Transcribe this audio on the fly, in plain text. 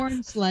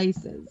orange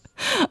slices.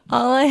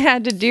 All I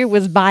had to do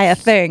was buy a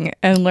thing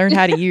and learn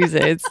how to use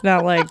it. It's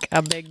not like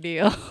a big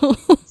deal.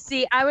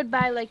 See, I would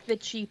buy like the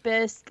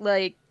cheapest,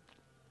 like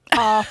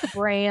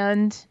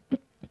off-brand.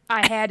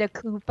 I had a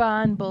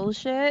coupon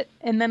bullshit,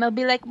 and then I'll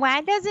be like,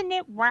 "Why doesn't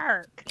it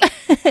work?"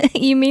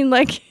 You mean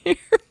like your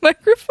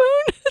microphone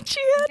that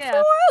you had for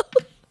a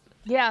while?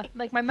 Yeah,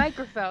 like my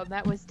microphone.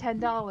 That was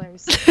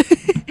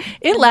 $10.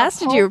 It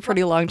lasted you a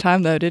pretty long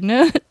time, though, didn't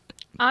it?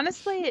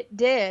 Honestly, it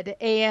did.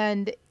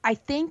 And I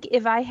think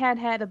if I had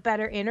had a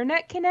better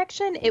internet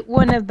connection, it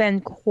wouldn't have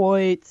been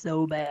quite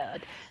so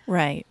bad.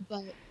 Right.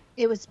 But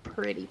it was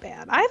pretty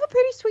bad. I have a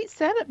pretty sweet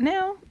setup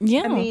now.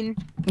 Yeah. I mean,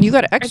 you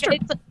got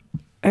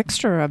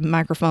extra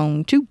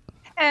microphone, too.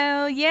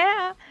 Hell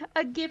yeah.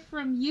 A gift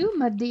from you,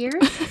 my dear.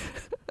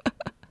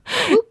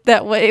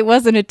 That way, it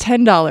wasn't a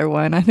 $10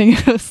 one. I think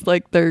it was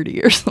like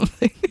 30 or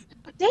something.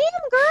 Damn,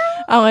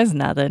 girl. Oh, it's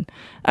nothing.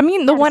 I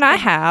mean, the one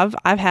I've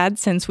had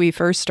since we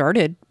first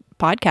started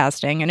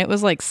podcasting, and it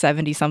was like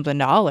 $70-something.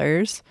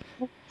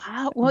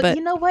 Wow. Well, But-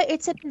 you know what?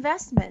 It's an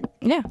investment.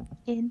 Yeah,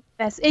 And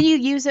you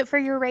use it for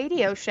your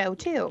radio show,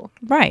 too.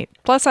 right.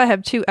 Plus, I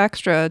have 2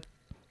 extra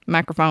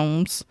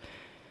microphones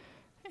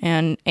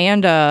and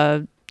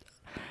a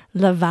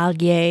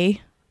lavalier.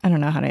 I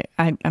don't know how to.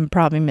 I'm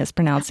probably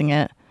mispronouncing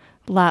it.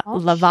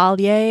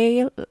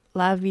 Lavalier,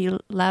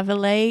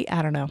 lavalier.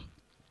 I don't know.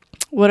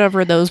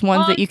 Whatever those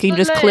ones that you can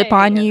just clip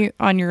on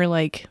your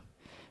like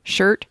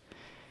shirt.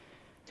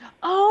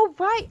 Oh,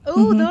 right.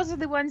 Oh, those are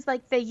the ones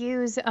like they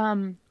use like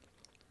on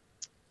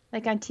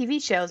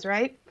TV shows,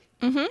 right?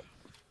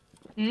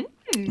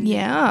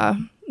 Yeah,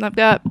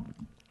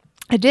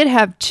 I did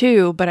have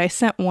 2, but I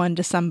sent one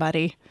to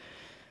somebody.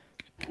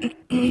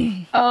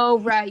 Oh,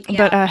 right. Yeah.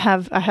 But I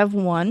have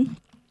one,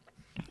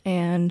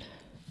 and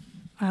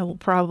I will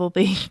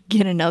probably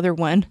get another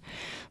one.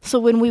 So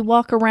when we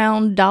walk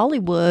around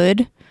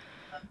Dollywood,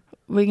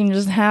 we can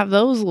just have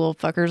those little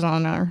fuckers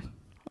on our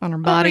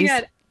bodies. Oh my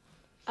God.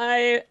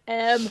 I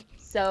am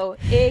so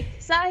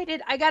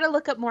excited. I gotta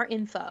look up more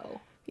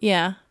info.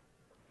 Yeah.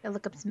 I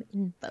look up some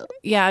info.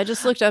 Yeah, I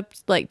just looked up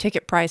like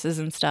ticket prices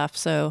and stuff,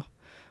 so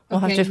we'll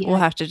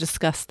have to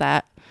discuss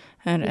that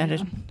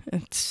and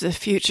it's a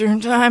future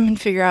in time and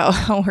figure out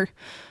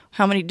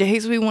how many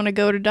days we want to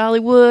go to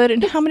Dollywood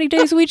and how many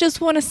days we just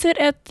want to sit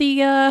at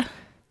the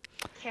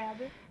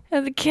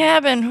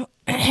cabin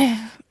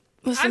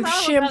with some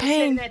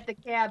champagne. Sitting at the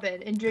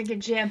cabin and drinking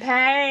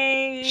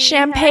champagne.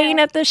 Champagne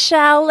at the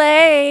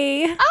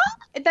chalet. Oh,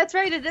 that's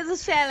right. It is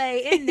a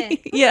chalet, isn't it?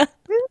 Yeah.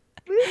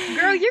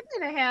 Girl, you're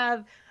gonna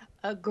have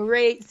a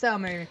great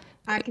summer.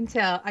 I can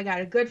tell. I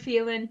got a good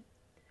feeling.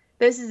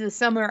 This is the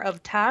summer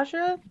of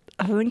Tasha.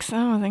 I think so.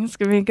 I think it's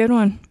gonna be a good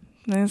one.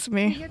 I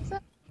think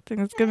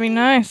it's gonna be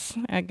nice.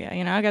 I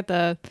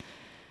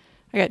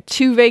got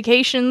 2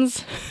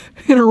 vacations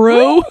in a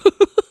row.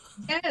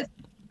 Yes.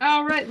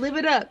 All right, live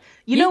it up.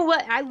 You know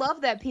what? I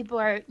love that people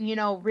are,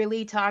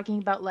 really talking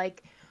about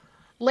like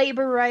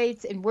labor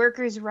rights and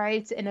workers'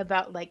 rights and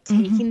about like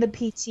taking the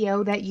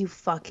PTO that you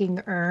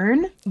fucking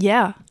earn.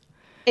 Yeah.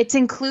 It's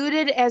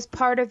included as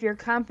part of your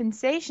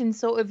compensation.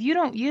 So if you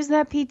don't use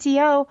that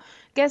PTO,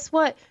 guess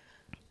what?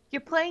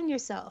 You're playing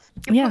yourself.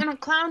 You're putting on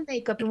clown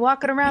makeup and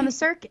walking around the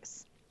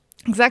circus.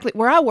 Exactly.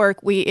 Where I work,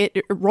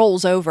 it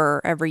rolls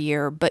over every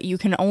year, but you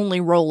can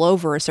only roll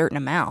over a certain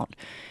amount.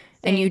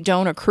 And you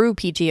don't accrue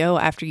PTO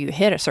after you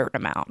hit a certain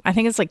amount. I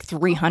think it's like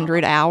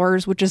 300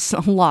 hours, which is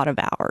a lot of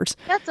hours.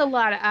 That's a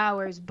lot of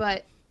hours,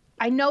 but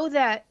I know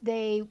that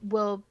they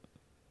will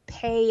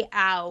pay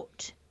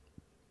out.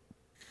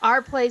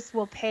 Our place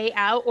will pay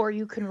out, or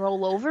you can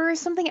roll over or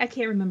something. I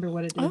can't remember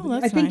what it is. Oh,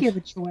 that's I think nice. you have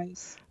a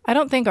choice. I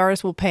don't think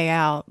ours will pay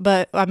out,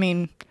 but I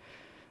mean,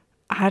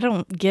 I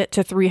don't get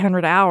to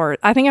 300 hours.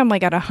 I think I'm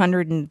like at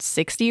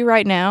 160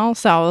 right now.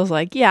 So I was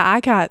like, yeah,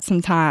 I got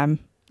some time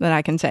that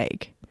I can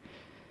take.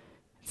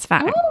 It's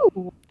fine.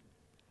 Oh,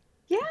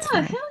 yeah,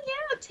 hell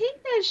yeah,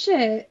 take that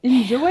shit,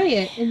 enjoy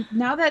it. And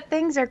now that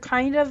things are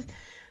kind of,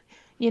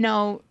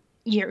 you're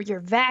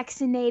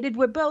vaccinated.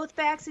 We're both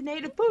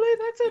vaccinated,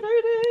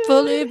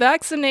 Fully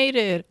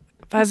vaccinated.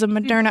 Pfizer,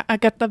 Moderna, I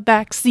got the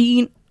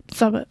vaccine.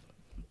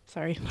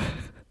 Sorry.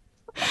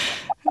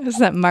 It's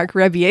that Mark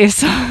Rebier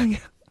song.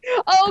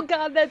 Oh,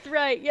 God, that's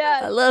right.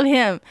 Yeah. I love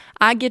him.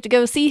 I get to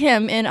go see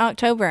him in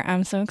October.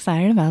 I'm so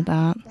excited about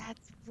that. That's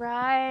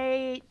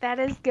right. That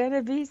is going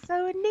to be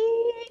so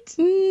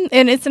neat.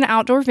 And it's an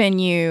outdoor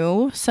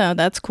venue, so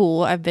that's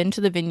cool. I've been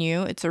to the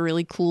venue. It's a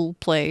really cool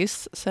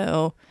place,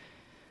 so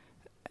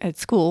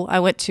it's cool. I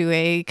went to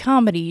a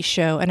comedy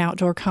show, an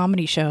outdoor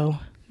comedy show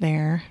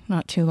there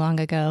not too long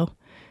ago.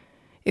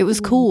 It was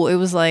cool. It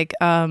was like,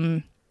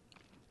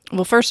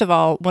 well, first of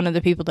all, one of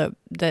the people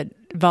that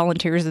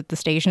volunteers at the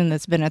station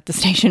that's been at the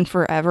station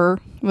forever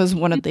was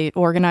one of the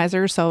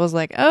organizers. So I was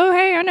like, oh,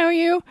 hey, I know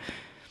you.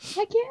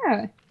 Heck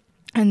yeah.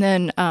 And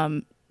then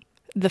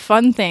the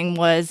fun thing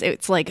was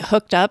it's like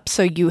hooked up.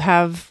 So you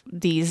have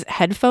these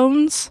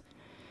headphones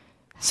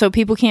So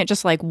people can't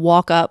just like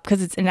walk up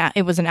because it's an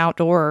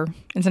outdoor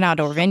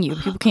venue.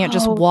 People can't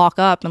just walk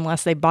up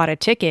unless they bought a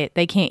ticket.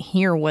 They can't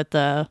hear what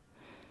the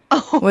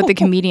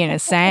comedian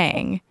is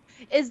saying.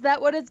 Is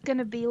that what it's going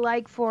to be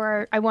like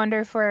for, I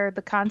wonder, for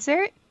the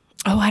concert?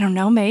 Oh, I don't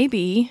know.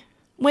 Maybe.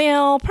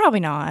 Well, probably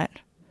not.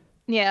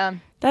 Yeah.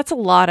 That's a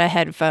lot of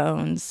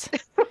headphones.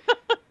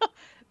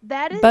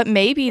 That is. But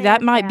maybe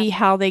that might be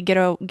how they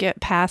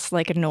get past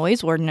like a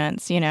noise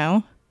ordinance, you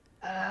know?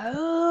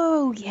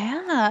 Oh,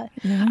 yeah.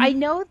 I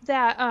know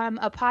that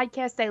a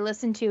podcast I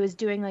listened to is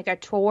doing like a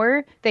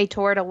tour. They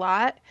toured a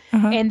lot.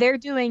 And they're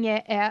doing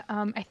it at,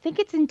 I think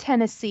it's in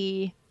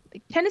Tennessee.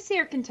 Tennessee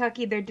or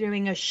Kentucky, they're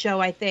doing a show,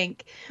 I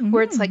think,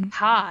 where it's like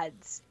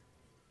pods.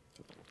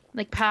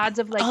 Like pods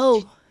of like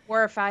 4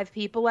 or 5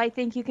 people, I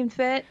think you can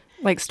fit.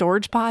 Like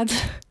storage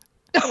pods?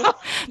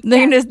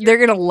 They're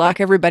gonna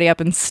lock everybody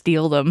up and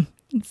steal them.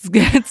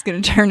 It's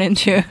gonna turn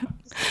into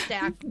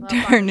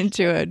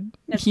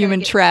a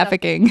human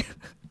trafficking.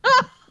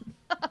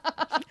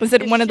 Was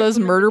it one of those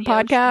murder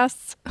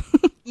podcasts?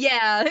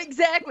 Yeah,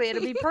 exactly.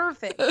 It'll be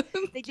perfect.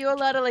 They do a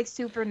lot of like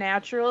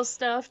supernatural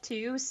stuff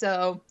too,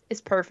 so it's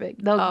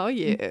perfect.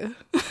 Yeah.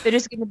 They're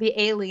just gonna be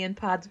alien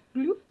pods.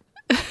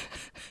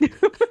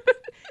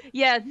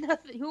 Yeah,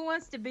 nothing. Who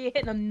wants to be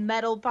in a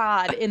metal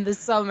pod in the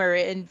summer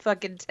in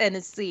fucking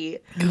Tennessee?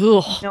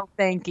 Ugh. No,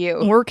 thank you.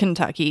 Or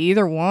Kentucky,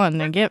 either one.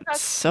 They get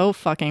so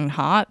fucking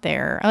hot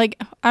there. Like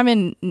I'm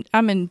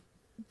in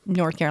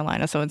North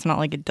Carolina, so it's not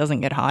like it doesn't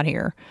get hot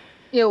here.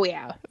 Oh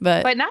yeah,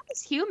 but not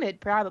as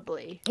humid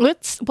probably.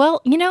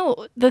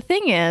 The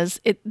thing is,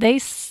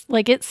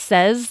 it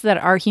says that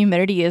our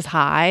humidity is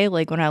high.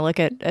 Like when I look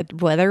at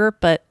weather,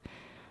 but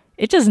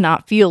it does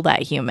not feel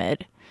that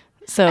humid.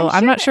 So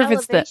I'm not sure if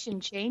it's the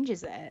elevation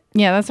changes it.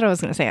 Yeah, that's what I was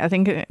going to say. I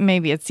think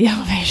maybe it's the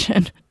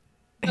elevation.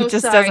 It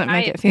just doesn't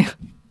make it feel.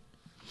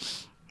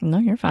 No,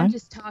 you're fine. I'm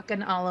just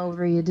talking all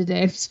over you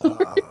today.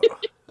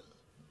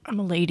 I'm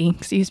a lady.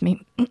 Excuse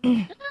me.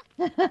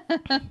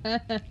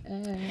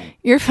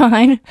 You're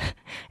fine.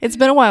 It's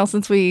been a while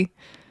since we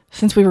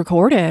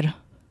recorded. Oh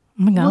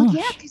my gosh. Well,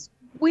 yeah, because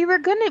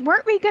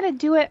weren't we gonna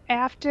do it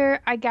after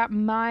I got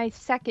my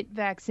second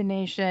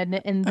vaccination,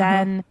 and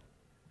then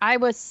I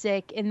was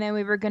sick, and then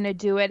we were going to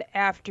do it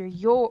after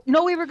your...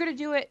 No, we were going to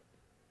do it...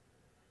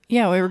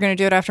 Yeah, we were going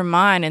to do it after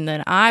mine, and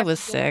then I was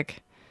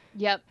sick.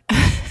 Yep.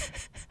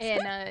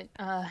 And,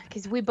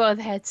 because we both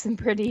had some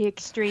pretty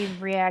extreme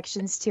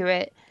reactions to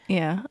it.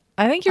 Yeah.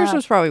 I think yours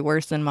was probably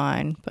worse than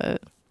mine,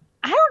 but...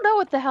 I don't know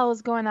what the hell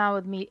was going on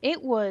with me.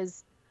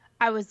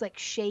 I was, like,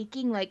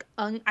 shaking, like,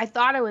 I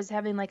thought I was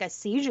having, like, a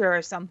seizure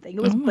or something.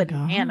 It was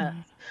bananas.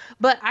 God.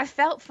 But I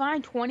felt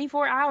fine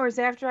 24 hours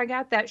after I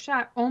got that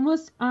shot.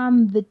 Almost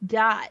on the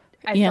dot,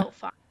 I felt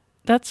fine.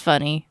 That's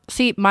funny.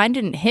 See, mine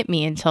didn't hit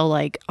me until,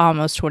 like,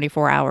 almost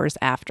 24 hours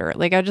after.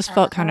 Like, I just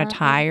felt kind of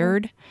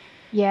tired.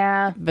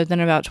 Yeah. But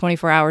then about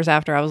 24 hours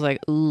after, I was like,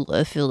 ooh,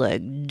 I feel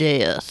like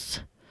death.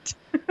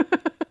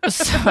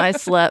 So I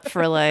slept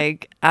for,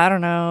 like, I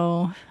don't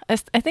know. I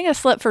think I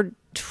slept for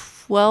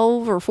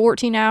 12 or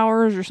 14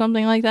 hours or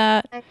something like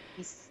that.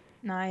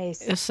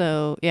 Nice.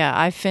 So, yeah,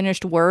 I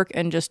finished work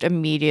and just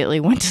immediately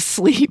went to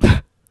sleep.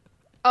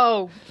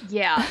 Oh,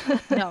 yeah.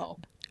 No.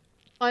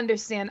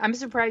 Understand. I'm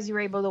surprised you were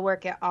able to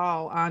work at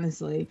all,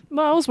 honestly.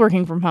 Well, I was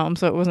working from home,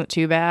 so it wasn't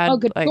too bad. Oh,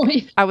 good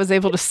point. I was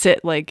able to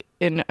sit, like,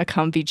 in a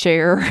comfy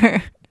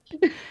chair.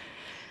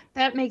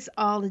 That makes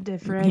all the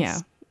difference. Yeah.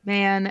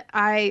 Man,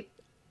 I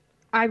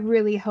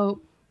really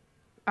hope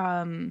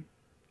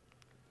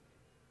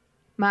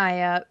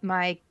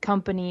my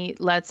company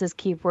lets us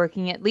keep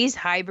working at least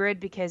hybrid,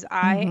 because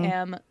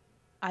I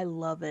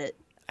love it.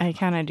 I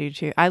kind of do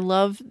too. I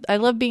love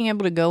being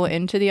able to go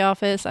into the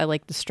office. I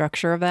like the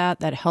structure of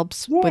that. That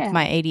helps with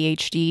my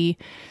ADHD.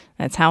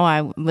 That's how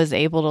I was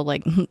able to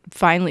like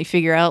finally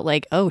figure out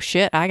like, oh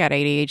shit, I got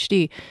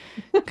ADHD,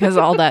 because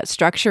all that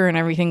structure and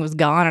everything was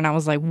gone. And I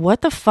was like,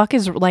 what the fuck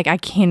is, like, I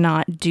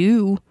cannot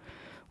do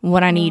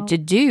what I need to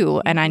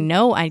do. And I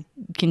know I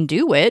can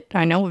do it.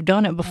 I know I've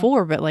done it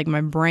before, but like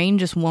my brain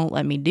just won't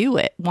let me do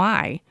it.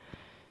 Why?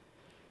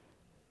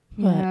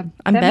 Yeah,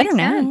 I'm better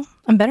now.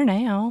 I'm better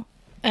now.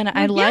 And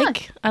I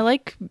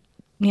like,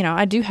 you know,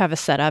 I do have a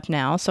setup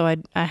now, so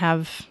I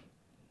have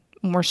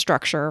more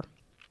structure.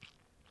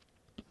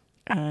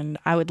 And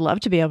I would love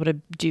to be able to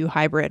do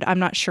hybrid. I'm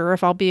not sure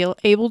if I'll be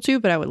able to,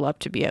 but I would love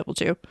to be able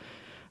to.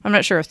 I'm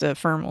not sure if the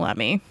firm will let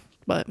me,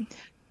 but...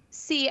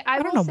 See, I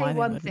will say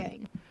one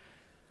thing.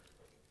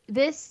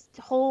 This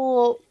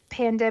whole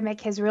pandemic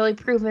has really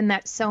proven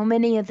that so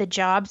many of the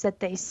jobs that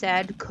they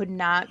said could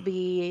not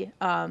be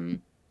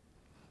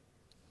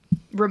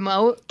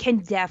remote can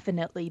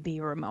definitely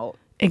be remote.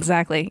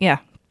 Exactly. Yeah.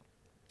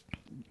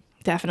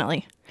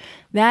 Definitely.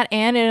 That,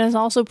 and it has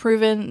also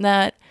proven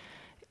that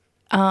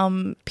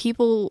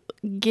people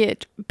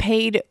get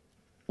paid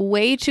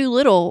way too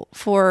little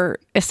for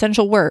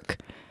essential work.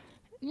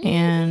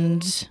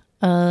 And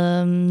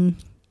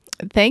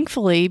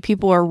thankfully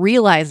people are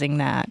realizing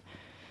that.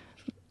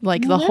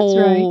 Like the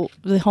whole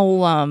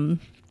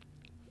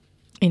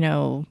you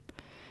know,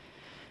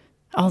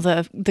 all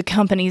the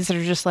companies that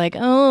are just like,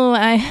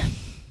 oh,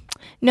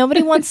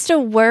 nobody wants to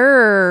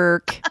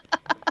work.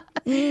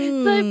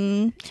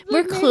 We're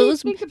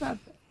closed. Think about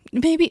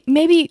that.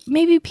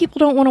 Maybe people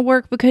don't want to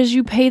work because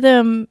you pay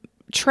them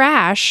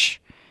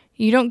trash.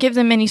 You don't give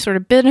them any sort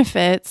of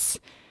benefits,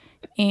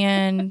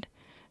 and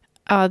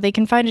they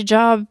can find a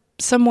job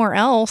somewhere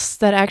else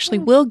that actually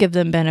will give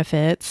them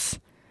benefits.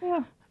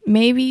 Yeah.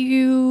 Maybe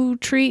you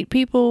treat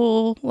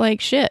people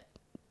like shit.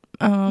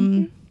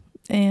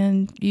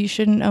 And you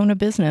shouldn't own a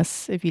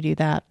business if you do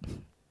that.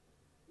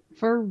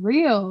 For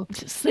real.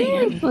 Just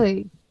saying.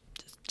 Seriously.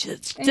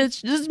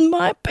 Just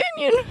my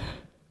opinion.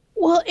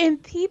 Well,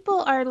 and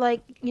people are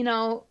like,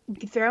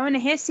 throwing a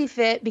hissy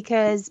fit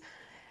because,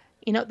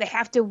 they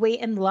have to wait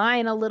in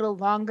line a little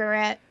longer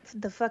at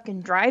the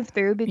fucking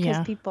drive-thru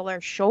because people are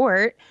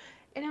short.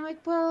 And I'm like,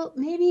 well,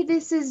 maybe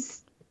this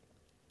is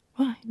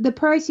the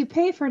price you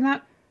pay for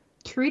not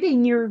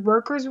treating your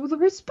workers with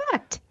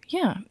respect.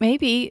 Yeah,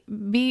 maybe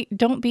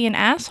don't be an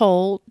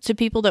asshole to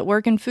people that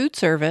work in food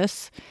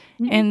service,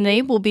 and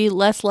they will be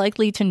less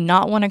likely to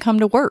not want to come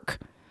to work.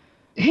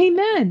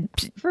 Amen.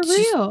 For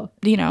real.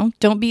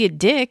 Don't be a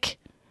dick.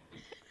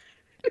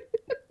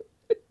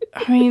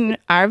 I mean,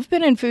 I've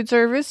been in food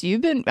service.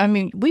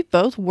 We've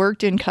both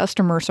worked in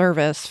customer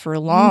service for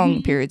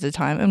long periods of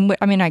time.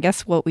 And I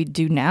guess what we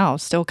do now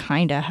still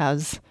kind of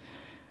has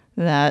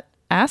that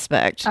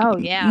aspect. Oh,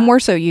 yeah. More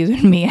so you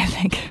than me, I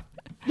think.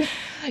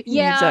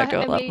 Yeah. You talk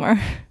to a lot more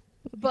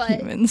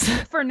humans.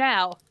 For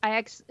now,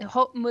 I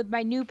hope with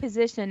my new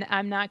position,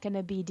 I'm not going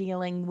to be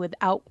dealing with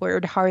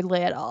outward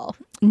hardly at all.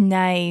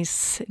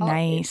 Nice.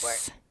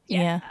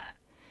 Yeah.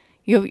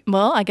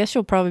 Well, I guess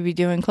you'll probably be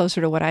doing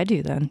closer to what I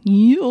do then.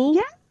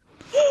 Yeah.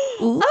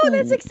 Oh,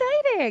 that's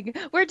exciting.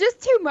 We're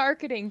just two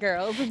marketing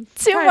girls.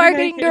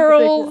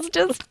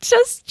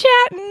 Just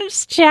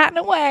chatting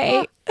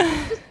away.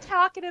 Just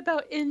talking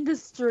about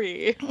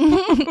industry.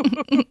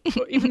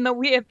 Even though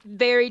we have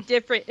very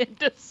different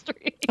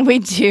industries. We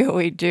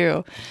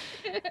do.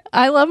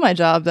 I love my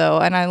job, though,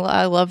 and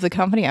I love the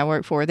company I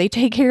work for. They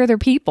take care of their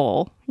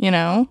people,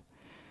 And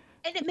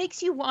it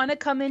makes you want to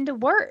come into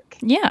work.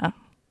 Yeah.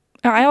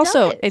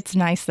 It's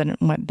nice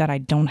that I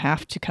don't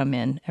have to come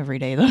in every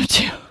day, though,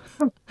 too.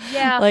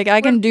 Yeah. Like,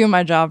 I can do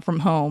my job from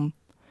home.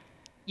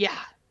 Yeah.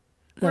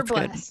 That's We're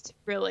blessed,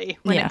 really,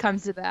 when it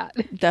comes to that.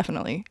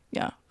 Definitely.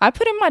 Yeah. I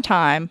put in my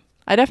time.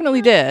 I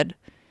definitely did.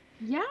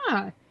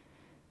 Yeah.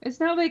 It's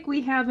not like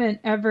we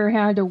haven't ever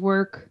had to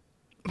work,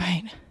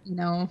 right?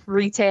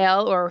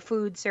 Retail or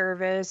food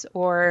service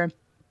or,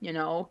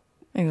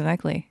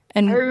 Exactly.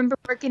 And I remember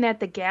working at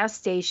the gas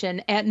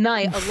station at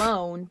night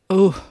alone.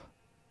 Ooh.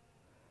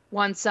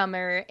 One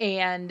summer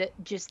and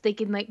just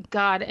thinking like,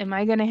 God, am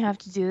I going to have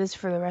to do this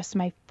for the rest of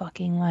my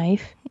fucking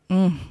life?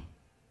 No.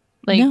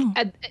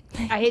 I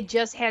had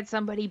just had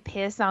somebody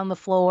piss on the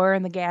floor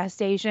in the gas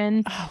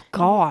station. Oh,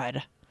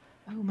 God.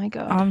 Oh, my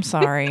God. I'm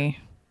sorry.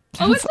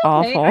 It's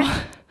awful.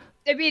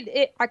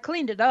 I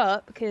cleaned it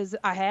up because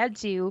I had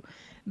to,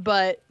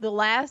 but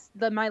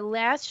my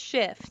last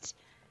shift,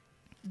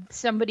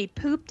 somebody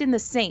pooped in the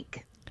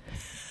sink.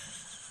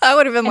 I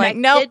would have been like,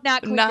 nope. I did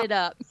not clean it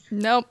up.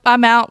 Nope,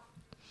 I'm out.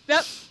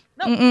 Nope.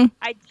 Mm-mm.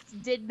 I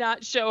just did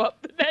not show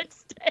up the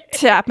next day.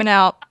 Tapping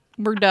out.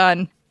 We're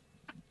done.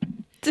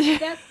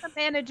 That's the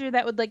manager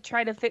that would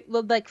try to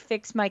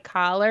fix my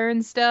collar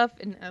and stuff.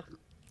 And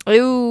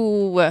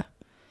ooh,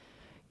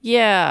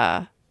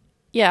 yeah.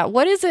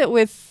 What is it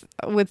with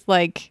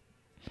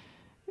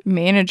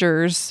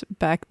managers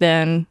back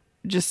then?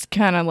 Just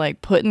kind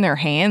of putting their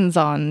hands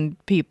on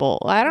people.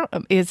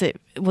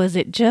 Was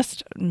it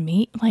just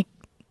me?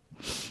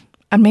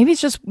 Maybe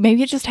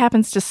it just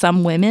happens to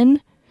some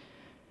women.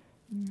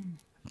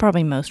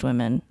 Probably most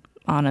women,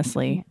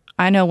 honestly.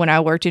 I know when I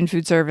worked in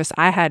food service,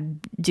 I had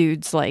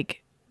dudes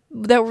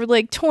that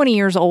were 20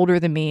 years older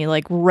than me,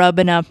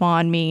 rubbing up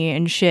on me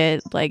and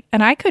shit.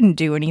 And I couldn't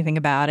do anything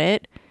about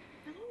it.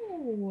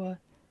 Oh.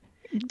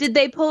 Did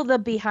they pull the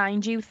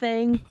behind you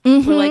thing?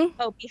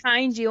 Mm-hmm.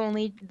 Behind you,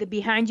 only the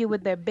behind you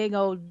with their big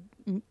old,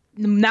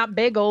 not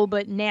big old,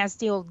 but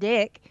nasty old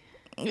dick.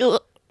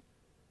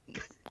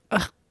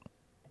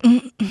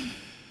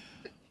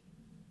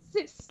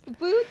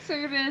 Food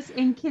service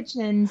and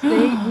kitchens,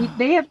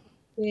 they have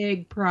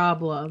big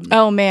problems.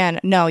 Oh man,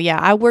 no, yeah.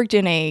 I worked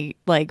in a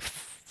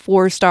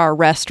 4-star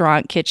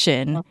restaurant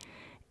kitchen,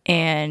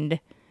 and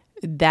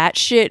that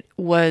shit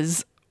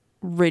was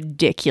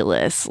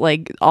ridiculous. I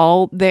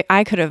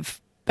could have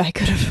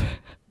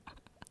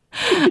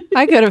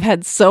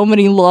had so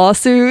many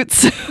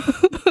lawsuits.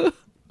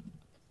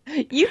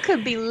 You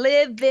could be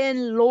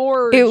living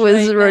large. It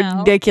was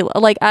ridiculous.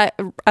 I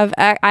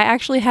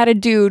actually had a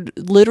dude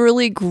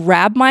literally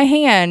grab my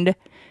hand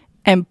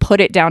and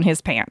put it down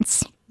his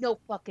pants. No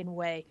fucking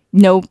way.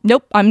 Nope.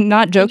 I'm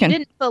not joking. You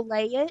didn't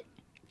fillet it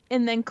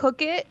and then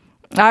cook it?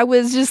 I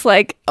was just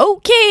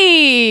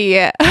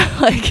okay.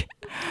 I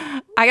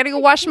gotta go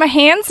wash my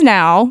hands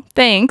now.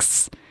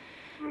 Thanks.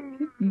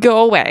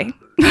 Go away.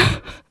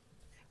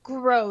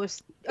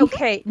 Gross.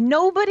 Okay.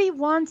 Nobody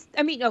wants.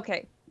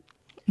 Okay.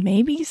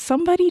 maybe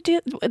somebody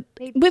did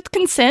Maybe. with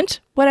consent,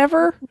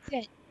 whatever.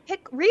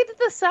 Read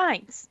the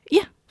signs.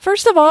 Yeah.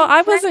 First of all,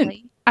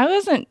 Friendly.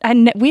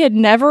 we had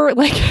never,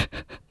 like,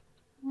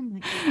 Oh my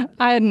god.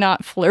 I had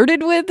not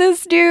flirted with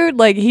this dude.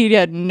 Like, he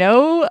had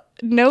no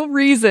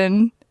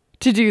reason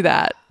to do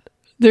that.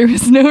 There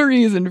was no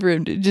reason for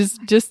him to just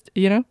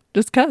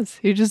cause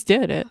he just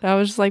did it. I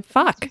was just like,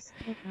 fuck.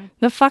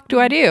 The fuck do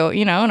I do?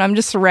 And I'm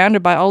just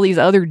surrounded by all these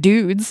other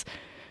dudes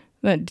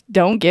that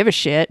don't give a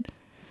shit.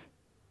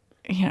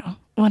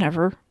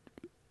 Whatever.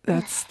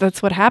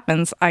 That's what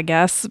happens, I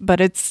guess, but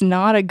it's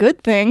not a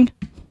good thing.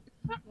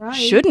 Right.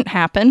 Shouldn't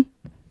happen.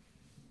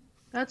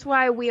 That's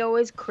why we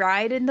always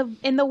cried in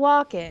the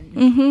walk-in.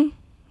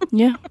 Mm-hmm.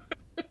 Yeah.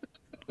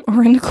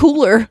 Or in the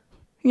cooler.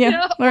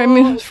 Yeah.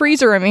 No. Or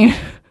freezer, I mean.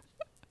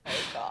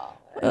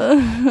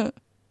 I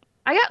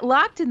got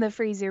locked in the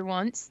freezer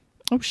once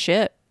Oh,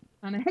 shit.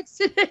 on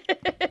accident.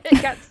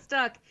 It got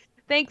stuck.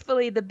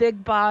 Thankfully, the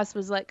big boss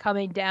was like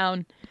coming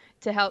down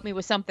to help me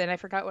with something. I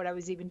forgot what I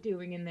was even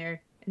doing in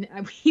there.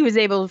 And he was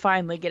able to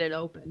finally get it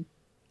open.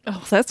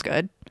 Oh, that's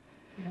good.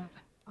 Yeah.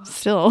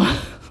 Still,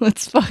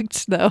 that's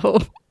fucked, though.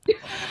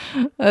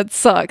 That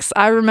sucks.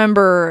 I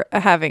remember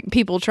having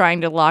people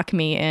trying to lock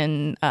me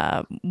in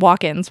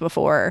walk-ins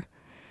before.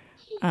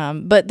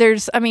 But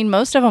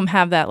most of them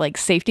have that, like,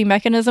 safety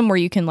mechanism where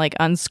you can, like,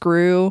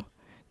 unscrew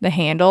the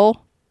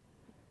handle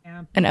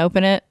and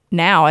open it.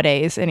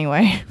 Nowadays,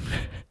 anyway.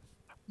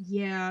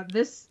 Yeah,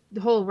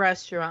 the whole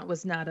restaurant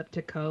was not up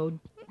to code.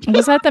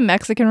 Was that the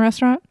Mexican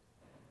restaurant?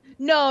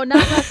 No, not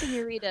La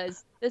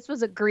Señorita's. This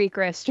was a Greek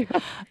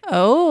restaurant.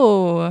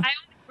 Oh. I only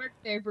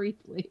worked there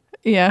briefly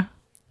Yeah.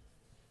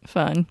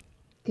 Fun.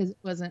 because it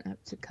wasn't up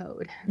to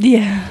code.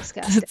 Yeah.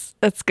 Disgusting.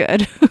 That's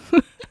good.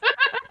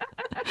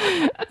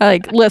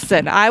 Like,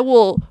 listen, I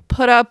will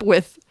put up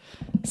with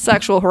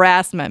sexual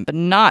harassment, but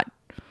not.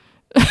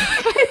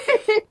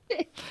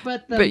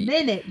 But the But-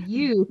 minute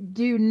you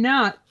do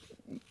not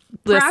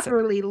Listen.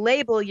 properly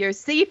label your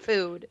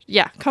seafood,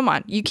 Yeah, come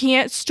on. You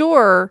can't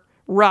store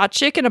raw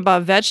chicken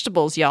above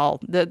vegetables, y'all.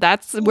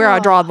 That's where I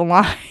draw the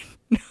line.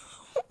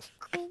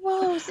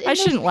 gross. I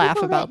shouldn't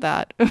laugh about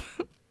that.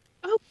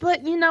 Oh,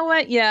 but you know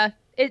what? Yeah,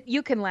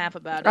 you can laugh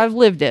about it. I've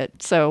lived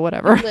it, so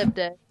whatever. I've lived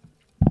it.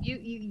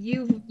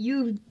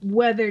 You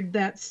weathered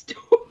that storm.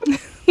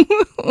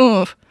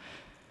 Oof.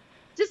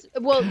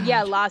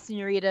 Yeah, La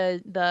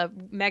Señorita, the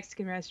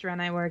Mexican restaurant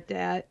I worked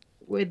at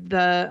with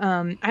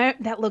the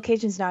that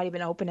location's not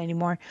even open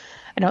anymore,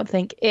 I don't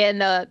think.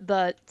 And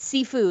the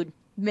seafood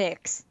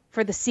mix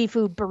for the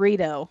seafood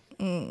burrito.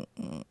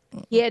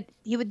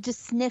 He would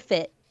just sniff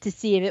it to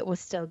see if it was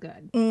still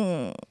good.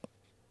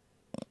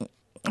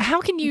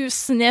 How can you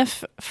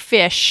sniff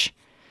fish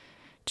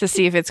to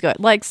see if it's good?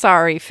 Like,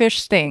 sorry, fish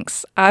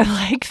stinks. I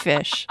like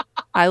fish.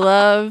 I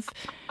love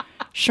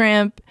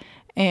shrimp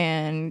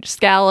and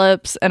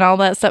scallops and all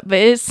that stuff, but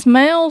it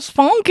smells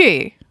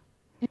funky.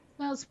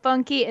 Smells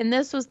funky, and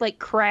this was like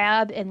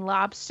crab and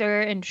lobster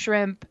and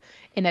shrimp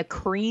in a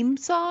cream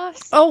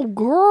sauce. Oh,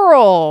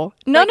 girl.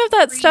 None Like of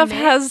that stuff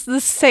pre-mixed? has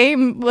the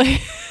same,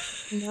 like,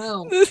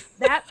 No,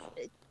 that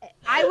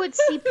I would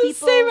see the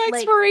people same like,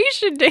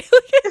 expiration date.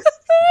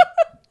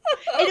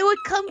 and it would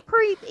come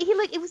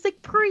it was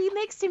like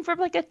pre-mixed in from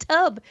like a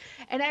tub.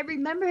 And I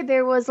remember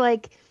there was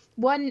like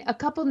a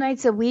couple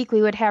nights a week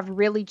we would have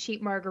really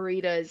cheap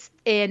margaritas,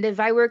 and if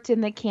I worked in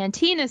the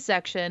cantina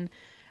section,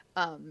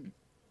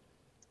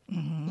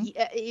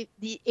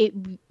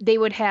 they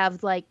would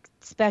have like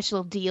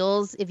special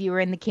deals if you were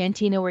in the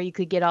cantina where you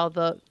could get all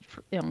the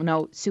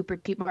super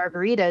cheap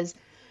margaritas.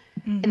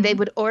 And they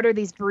would order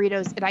these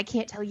burritos, and I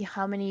can't tell you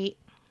how many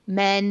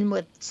men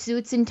with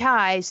suits and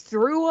ties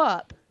threw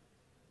up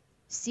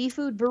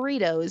seafood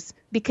burritos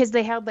because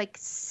they had like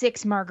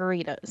 6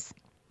 margaritas,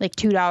 like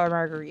 $2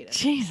 margaritas.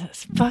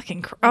 Jesus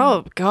fucking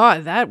oh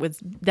god, that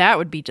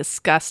would be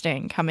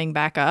disgusting coming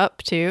back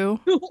up too.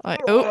 Like,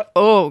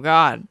 oh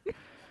god.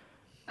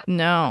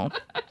 No.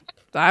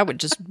 I would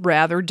just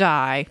rather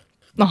die,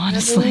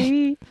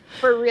 honestly.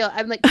 For real.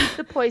 I'm like, keep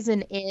the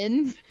poison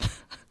in.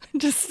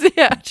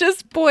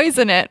 Just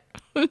poison it.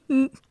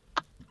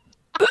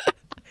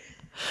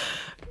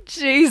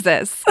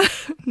 Jesus.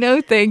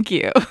 No, thank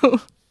you. Oh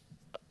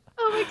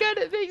my god,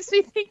 it makes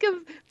me think of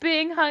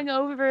being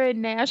hungover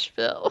in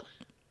Nashville.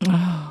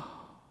 Where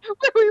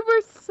we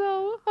were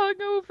so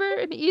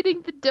hungover and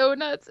eating the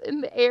donuts in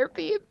the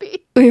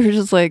Airbnb. We were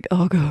just like,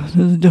 oh god,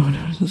 this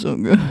donut is so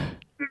good.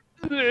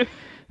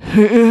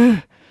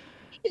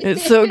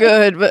 It's so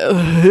good,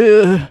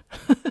 but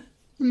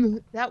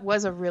That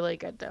was a really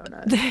good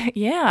donut.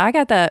 yeah, I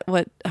got that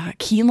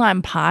key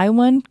lime pie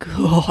one.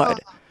 God.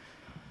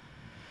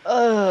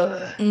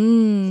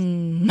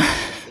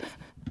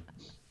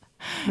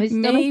 My stomach has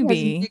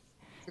Maybe mixed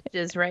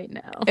messages right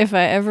now. if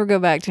I ever go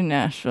back to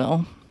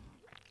Nashville,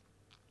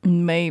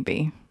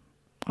 maybe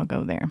I'll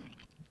go there.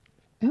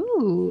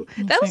 Ooh,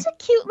 that was a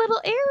cute little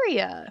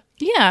area.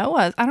 Yeah, it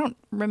was. I don't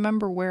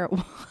remember where it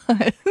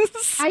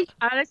was. I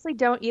honestly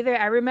don't either.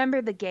 I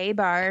remember the gay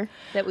bar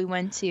that we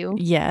went to,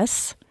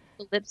 Yes.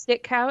 the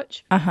lipstick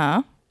couch.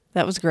 Uh-huh.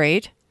 That was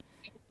great.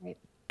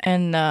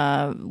 And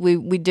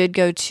we did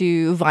go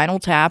to Vinyl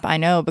Tap. I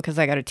know because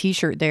I got a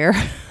T-shirt there.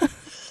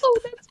 Oh,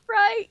 that's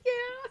right.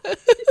 Yeah.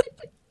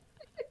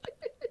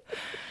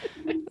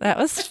 That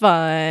was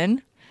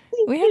fun.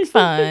 We had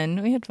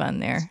fun. We had fun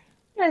there.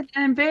 And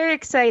I'm very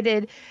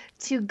excited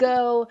to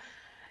go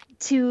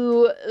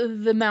to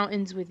the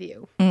mountains with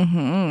you.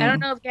 Mm-hmm. I don't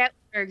know if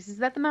Gatlinburg's, is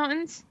that the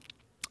mountains?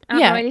 I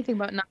don't Yeah. know anything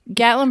about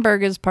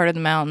Gatlinburg is part of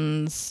the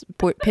mountains.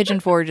 Pigeon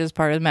Forge is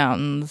part of the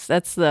mountains.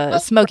 That's the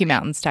Smoky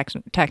Mountains,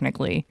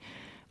 technically.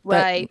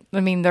 But, Right. I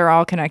mean, they're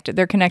all connected.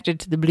 They're connected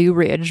to the Blue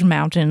Ridge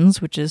Mountains,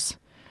 which is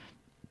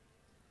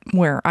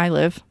where I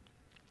live.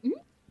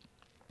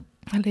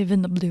 I live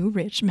in the Blue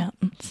Ridge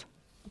Mountains.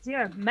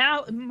 Yeah,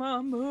 mountain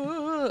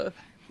mama.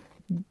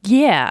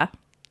 Yeah,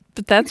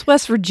 but that's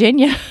West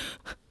Virginia.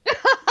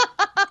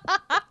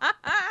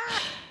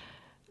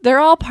 They're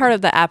all part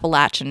of the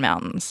Appalachian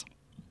Mountains.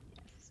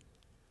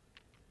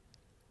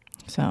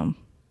 So,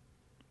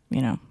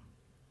 you know,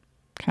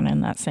 kind of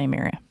in that same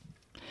area.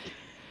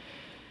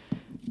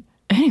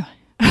 Anyway,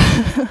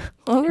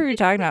 what were we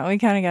talking about?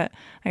 I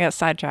got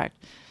sidetracked.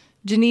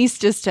 Janice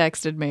just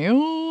texted me.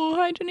 Oh,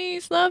 hi,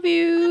 Janice. Love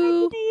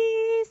you.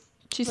 Hi, Denise.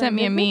 She sent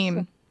me a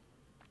meme.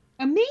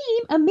 A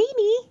meme? A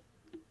meme?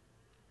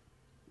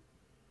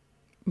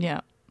 Yeah.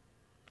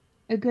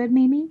 A good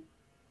meme?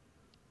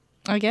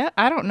 I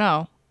don't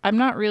know. I'm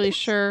not really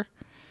sure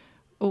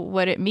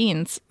what it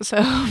means. So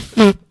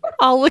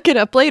I'll look it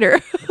up later.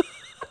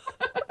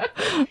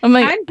 I'm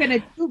gonna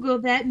Google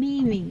that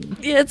meme.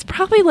 Yeah, it's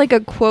probably like a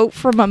quote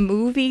from a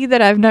movie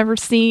that I've never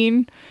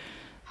seen.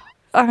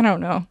 I don't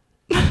know.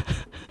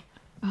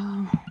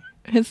 Oh.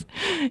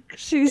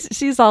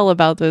 She's all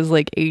about those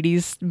like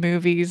 80s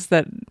movies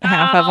that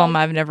half of them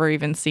I've never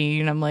even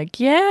seen. I'm like,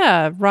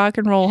 yeah, Rock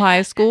and Roll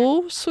High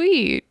School,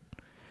 sweet.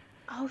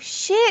 Oh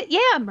shit! Yeah,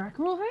 Rock and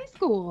Roll High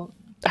School.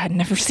 I'd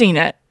never seen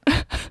it,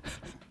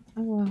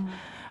 Oh.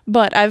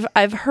 but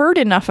I've heard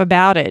enough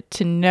about it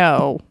to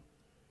know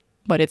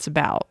what it's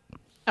about.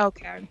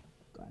 okay.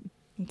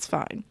 It's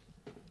fine,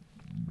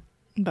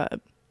 but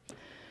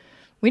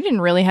we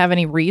didn't really have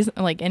any reason,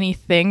 like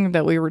anything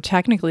that we were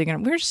technically gonna.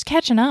 We were just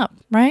catching up,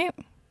 right?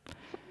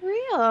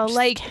 Real, Just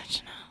like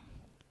catching up.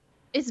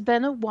 it's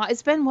been a while.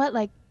 It's been what,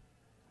 like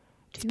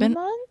 2 been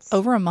months?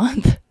 Over a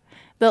month.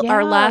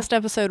 Our Yeah. last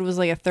episode was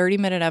like a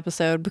 30-minute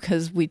episode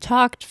because we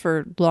talked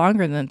for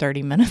longer than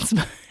 30 minutes.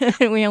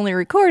 But we only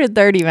recorded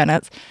 30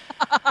 minutes.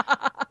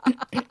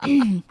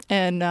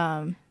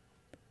 And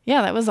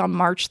yeah, that was on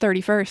March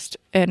 31st.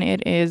 And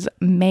it is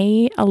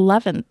May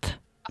 11th.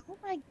 Oh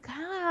my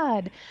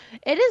god,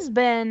 it has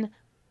been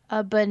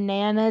a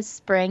banana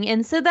spring,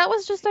 and so that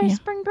was just our Yeah.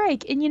 spring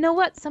break. And you know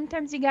what?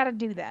 Sometimes you got to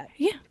do that.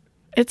 Yeah,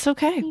 it's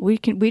okay. We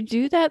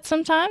do that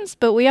sometimes,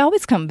 but we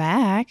always come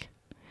back.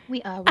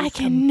 We always. I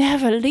can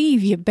never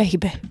leave you,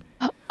 baby.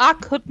 I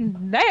could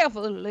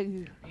never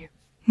leave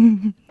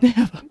you.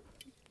 Never.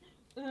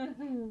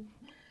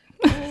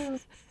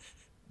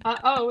 I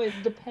always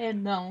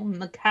depend on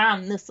the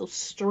kindness of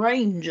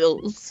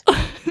strangers.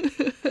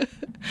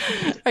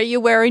 Are you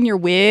wearing your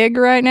wig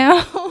right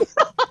now?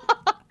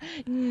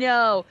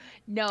 No,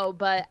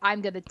 but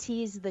I'm gonna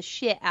tease the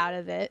shit out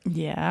of it.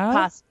 Yeah.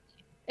 Possibly.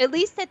 At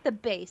least at the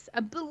base,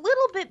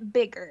 little bit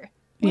bigger.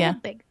 Yeah.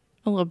 Bigger.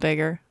 A little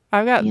bigger.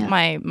 I've got Yeah.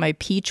 my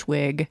peach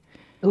wig,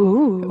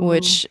 Ooh.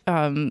 which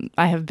I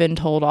have been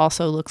told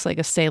also looks like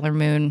a Sailor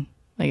Moon.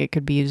 Like it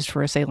could be used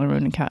for a Sailor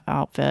Moon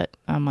outfit.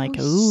 I'm like,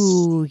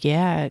 ooh,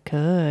 yeah, it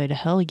could.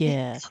 Hell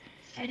yeah.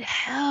 And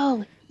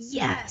hell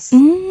yes.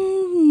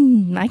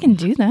 I can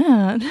do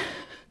that.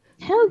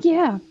 Hell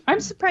yeah. I'm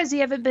surprised you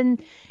haven't been,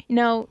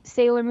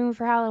 Sailor Moon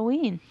for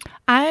Halloween.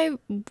 I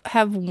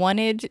have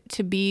wanted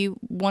to be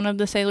one of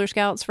the Sailor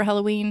Scouts for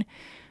Halloween,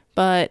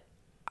 but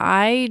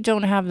I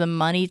don't have the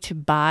money to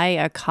buy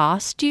a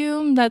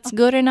costume that's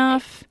good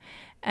enough.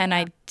 And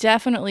I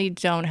definitely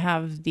don't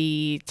have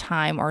the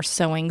time or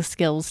sewing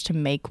skills to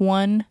make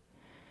one.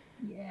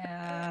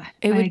 Yeah.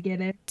 It I would get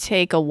it.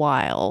 take a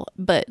while,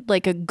 but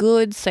like a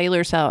good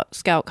Sailor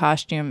Scout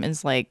costume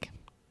is like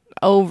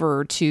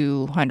over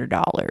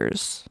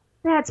 $200.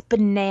 That's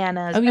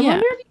bananas. Oh, I yeah.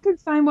 wonder if you could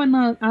find one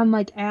on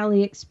like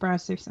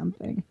AliExpress or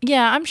something.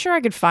 Yeah, I'm sure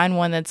I could find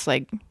one that's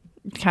like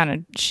kind of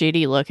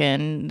shitty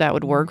looking that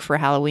would work for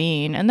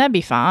Halloween, and that'd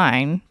be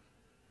fine.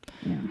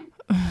 Yeah.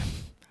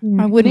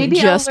 I wouldn't Maybe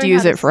I'll just learn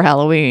use how it to for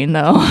Halloween,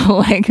 though.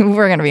 Like, if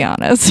we're going to be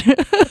honest.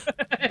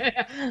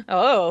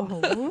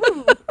 Oh.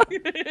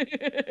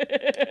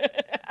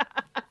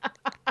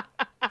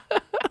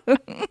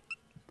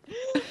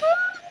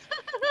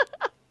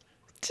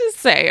 Just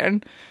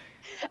saying.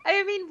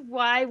 I mean,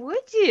 why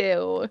would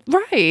you?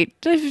 Right.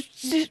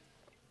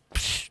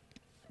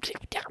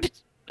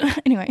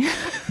 Anyway.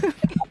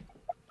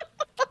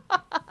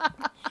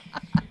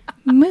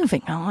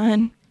 Moving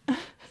on.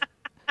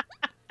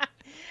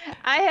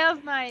 I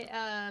have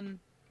my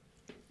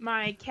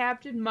my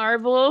Captain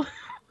Marvel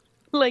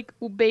like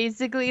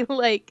basically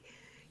like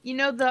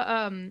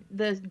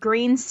the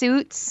green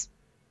suits.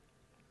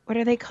 What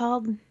are they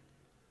called?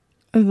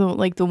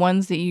 The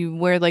ones that you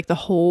wear like the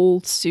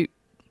whole suit.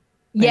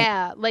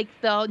 Yeah, like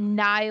the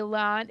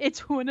nylon.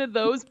 It's one of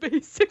those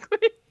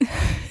basically.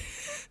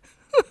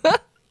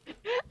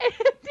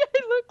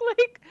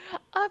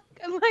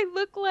 And I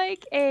look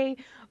like a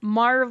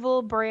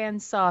Marvel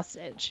brand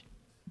sausage.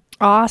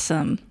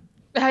 Awesome.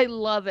 I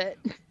love it.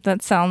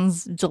 That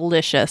sounds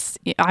delicious.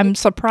 I'm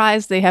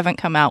surprised they haven't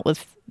come out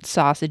with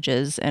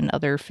sausages and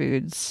other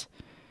foods.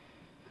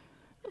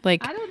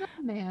 Like, I don't know,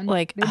 man.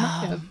 like They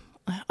might have.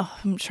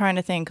 I'm trying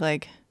to think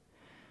like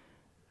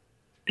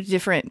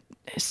different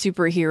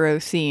superhero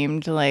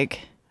themed,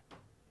 like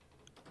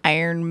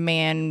Iron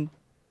Man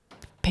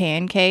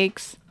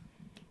pancakes.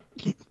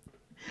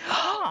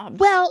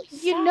 Well,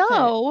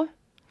 Stop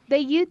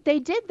they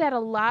did that a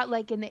lot,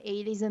 like in the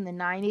 80s and the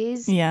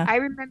 90s. Yeah. I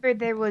remember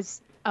there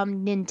was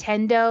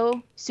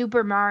Nintendo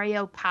Super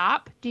Mario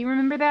Pop. Do you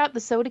remember that? The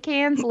soda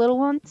cans, little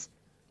ones.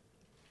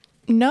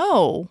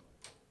 No.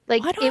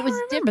 Like Why do it I was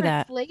remember different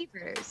that?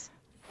 flavors.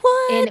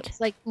 What? And it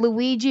was like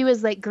Luigi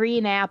was like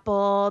green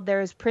apple. There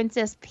was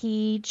Princess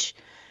Peach.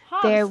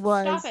 There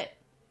was Stop it.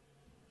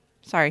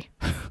 Sorry.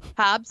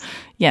 Hobbs.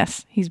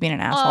 Yes, he's being an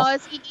asshole. Oh,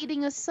 is he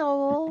eating a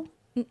soul?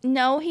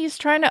 No, he's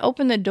trying to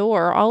open the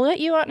door. I'll let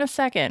you out in a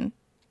second.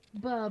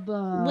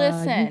 Bubba.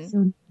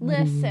 Listen.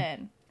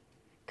 Listen.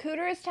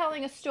 Cooter is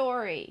telling a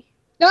story.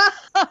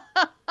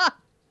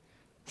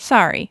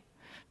 Sorry.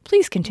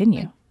 Please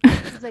continue.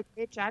 He's like,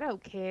 bitch, I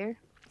don't care.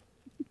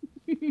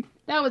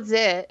 That was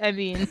it. I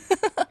mean,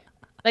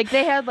 like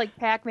they had like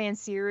Pac-Man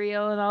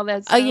cereal and all that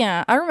Oh, stuff.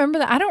 yeah. I remember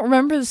that. I don't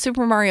remember the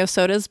Super Mario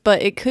sodas,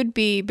 but it could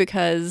be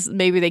because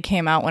maybe they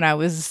came out when I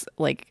was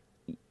like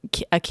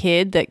a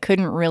kid that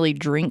couldn't really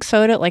drink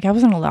soda. Like I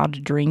wasn't allowed to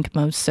drink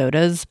most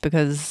sodas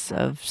because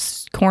of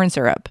corn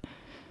syrup.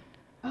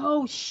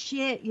 Oh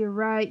shit, you're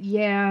right.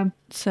 Yeah.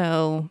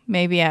 So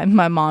maybe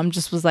my mom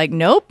just was like,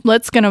 "Nope,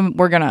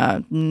 we're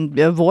gonna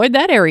avoid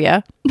that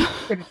area."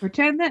 We're gonna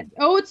pretend that.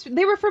 Oh,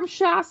 they were from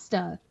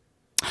Shasta.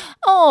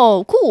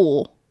 Oh,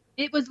 cool.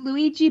 It was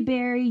Luigi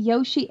Berry,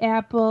 Yoshi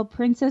Apple,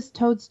 Princess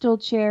Toadstool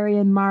Cherry,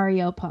 and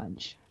Mario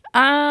Punch.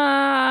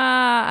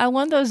 I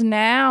want those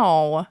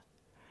now.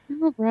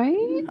 Oh,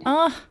 right?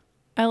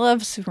 I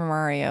love Super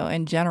Mario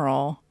in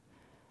general.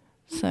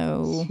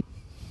 So,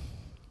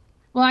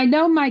 Well, I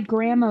know my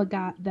grandma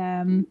got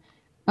them.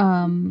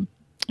 Grandma's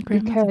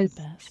Because-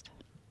 the best.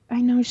 I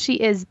know she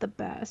is the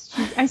best.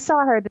 I saw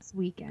her this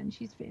weekend.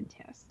 She's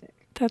fantastic.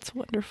 That's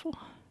wonderful.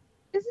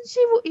 Isn't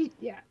she?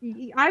 Yeah.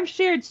 I've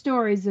shared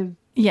stories of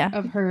Yeah,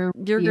 her.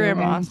 your here,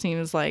 grandma and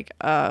seems like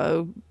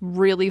a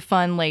really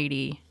fun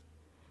lady.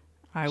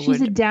 She's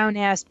a down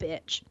ass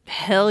bitch.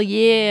 Hell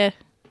yeah.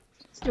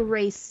 Used to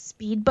race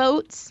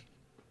speedboats.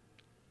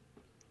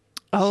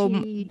 Oh,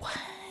 She-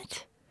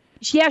 what?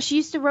 Yeah, she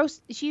used to race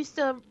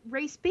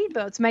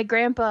speedboats. My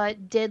grandpa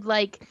did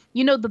like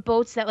the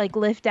boats that like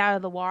lift out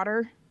of the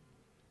water.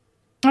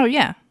 Oh,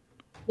 yeah.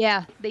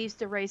 Yeah, they used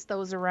to race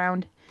those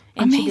around.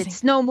 And she did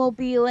Amazing.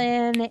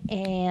 snowmobiling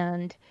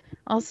and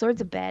all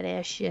sorts of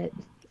badass shit.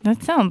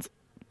 That sounds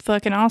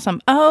fucking awesome.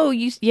 Oh,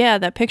 yeah,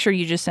 that picture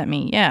you just sent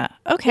me. Yeah.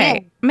 Okay.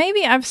 Yeah.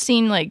 Maybe I've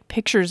seen like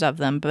pictures of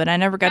them, but I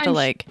never got to I'm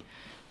like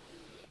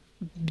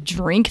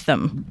drink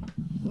them.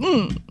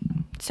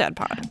 Sad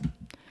part.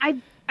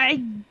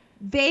 I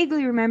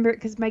vaguely remember it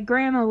because my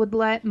grandma would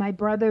let my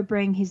brother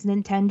bring his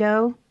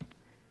Nintendo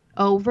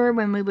over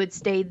when we would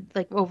stay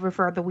like over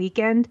for the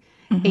weekend.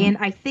 And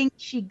I think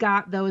she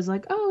got those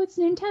like, oh, it's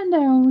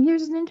Nintendo.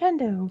 Here's a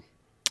Nintendo.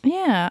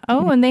 Yeah.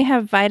 Oh, and they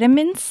have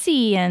vitamin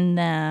C in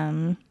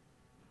them.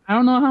 I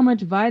don't know how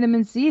much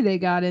vitamin C they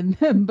got in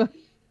them, but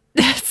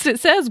It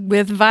says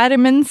with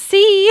vitamin C.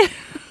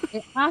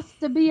 it has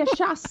to be a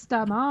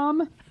Shasta,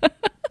 Mom.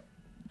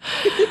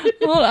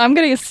 Well, I'm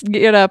going to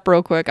get up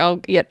real quick.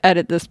 I'll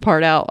edit this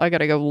part out. I got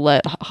to go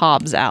let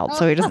Hobbs out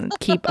so he doesn't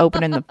keep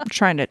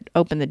trying to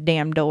open the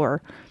damn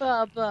door.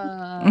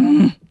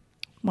 Bubba.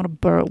 What a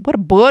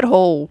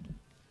butthole.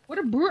 What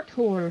a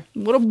butthole.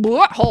 What a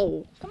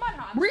butthole. Come on,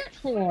 Hobbs.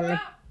 Butthole. You want to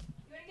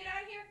get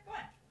out of here?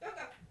 Come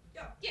on.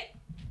 Go. Get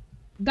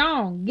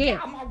Gone, get.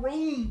 out of my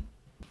room.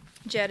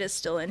 Jed is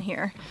still in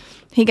here.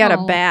 He got a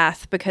Oh.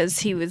 bath because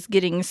he was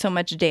getting so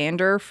much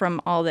dander from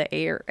all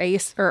the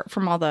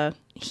from all the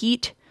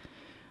heat.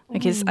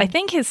 Like I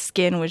think his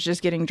skin was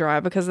just getting dry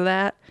because of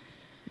that.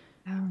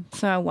 Oh.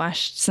 So I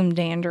washed some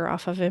dander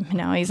off of him.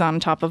 Now he's on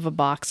top of a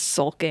box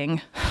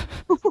sulking.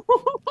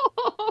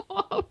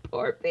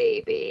 Poor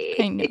baby.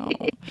 I know.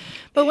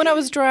 But when I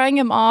was drying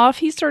him off,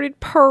 he started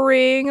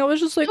purring. I was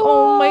just like,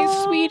 oh, my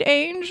Aw. sweet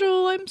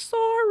angel, I'm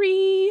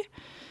sorry.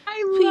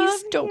 I Please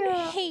love don't you.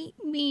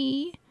 hate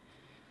me.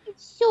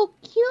 It's so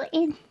cute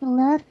and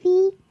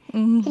fluffy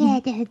Mhm.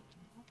 and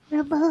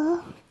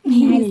adorable.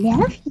 And I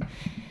love you.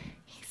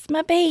 He's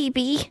my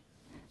baby.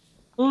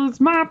 It's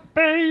my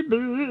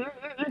baby.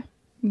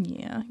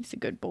 Yeah, he's a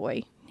good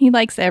boy. He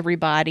likes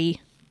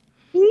everybody.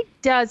 He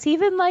does. He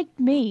even liked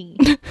me.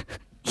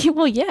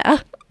 Well, yeah.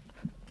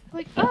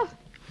 Like, oh,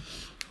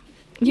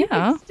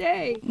 Yeah.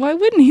 stay. Why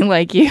wouldn't he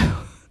like you?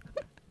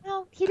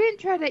 Well, he didn't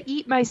try to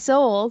eat my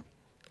soul.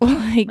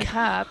 Like Like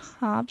Hobbs.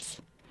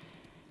 Hobbs.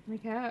 My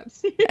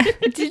caps.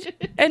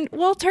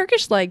 Well,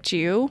 Turkish liked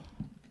you.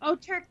 Oh,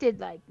 Turk did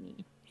like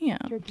me. Yeah.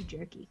 Turkey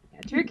jerky.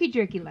 Yeah, turkey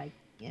jerky liked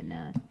me.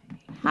 And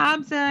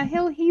Hobbs,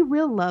 he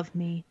will love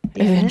me.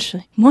 Damn it.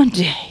 Eventually.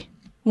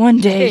 One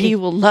day he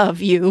will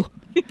love you.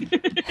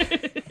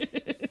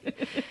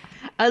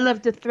 I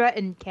love to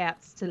threaten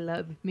cats to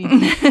love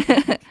me.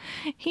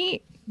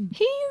 He's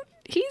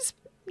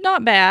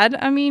not bad.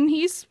 I mean,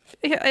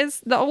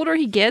 as the older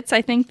he gets,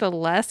 I think the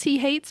less he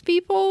hates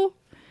people,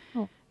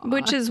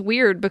 which is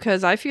weird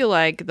because I feel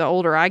like the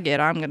older I get,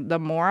 the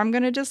more I'm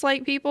gonna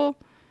dislike people.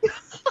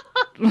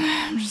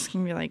 I'm just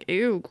gonna be like,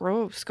 ew,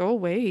 gross, go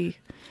away.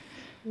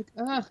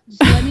 Ugh,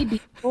 just let me be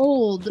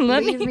old.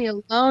 Leave me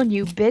alone,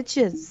 you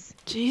bitches.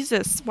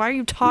 Jesus, why are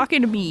you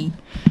talking to me?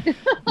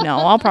 No,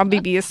 I'll probably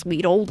be a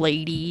sweet old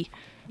lady.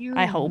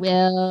 I hope.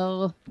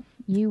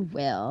 You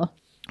will.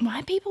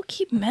 Why people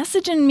keep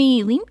messaging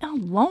me? Leave me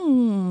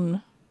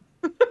alone.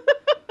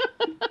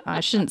 I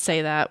shouldn't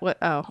say that. What?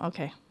 Oh,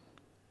 okay.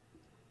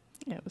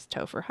 Yeah, it was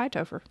Topher. Hi,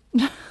 Topher.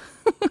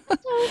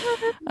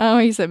 Oh,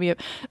 he sent me up.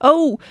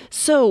 Oh,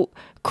 so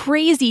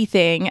crazy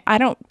thing.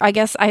 I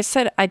guess I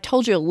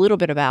told you a little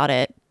bit about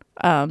it.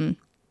 There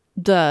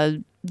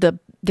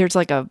was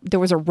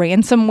a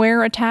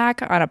ransomware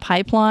attack on a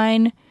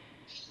pipeline.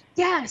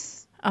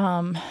 Yes.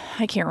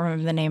 I can't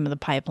remember the name of the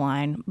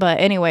pipeline, but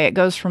anyway, it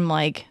goes from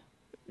Russia.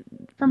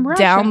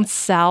 Down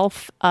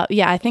south.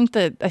 Yeah, I think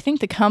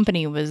the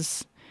company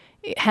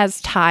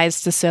has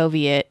ties to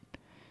Soviet,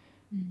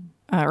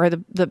 or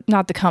the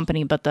not the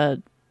company, but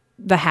the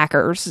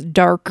hackers,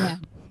 dark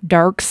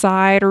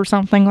side or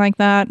something like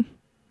that.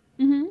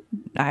 Mm-hmm.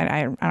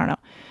 I don't know.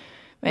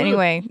 But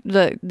anyway,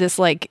 this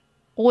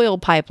oil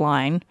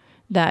pipeline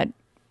that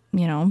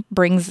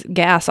brings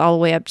gas all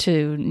the way up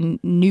to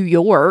New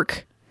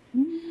York,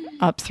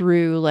 up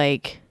through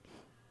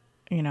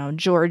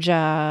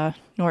Georgia,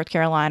 North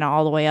Carolina,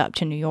 all the way up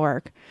to New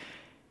York,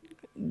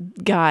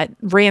 got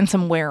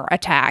ransomware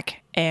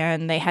attack,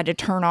 and they had to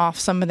turn off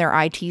some of their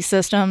IT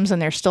systems,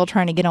 and they're still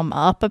trying to get them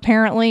up,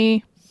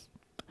 apparently.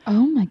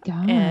 Oh my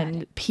God.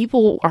 And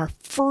people are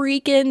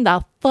freaking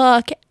the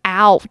fuck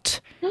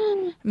out.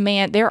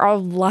 Man, there are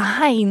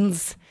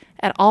lines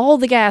at all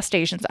the gas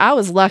stations. I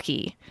was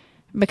lucky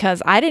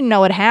because I didn't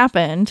know it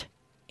happened.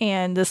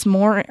 And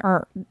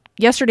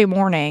yesterday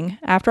morning,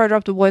 after I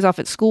dropped the boys off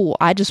at school,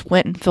 I just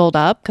went and filled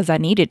up because I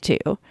needed to.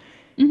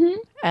 Mm-hmm.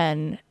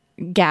 And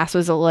gas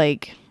was I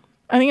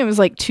think it was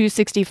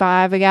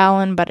 $2.65 a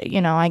gallon. But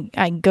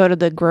I go to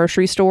the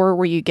grocery store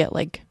where you get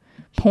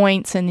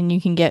points, and then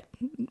you can get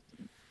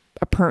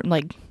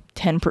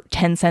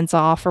 10 cents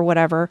off or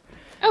whatever.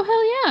 Oh,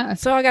 hell yeah.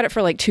 So I got it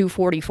for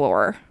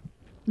 $2.44.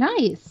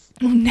 Nice.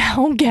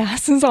 Now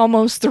gas is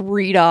almost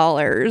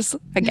 $3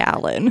 a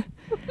gallon.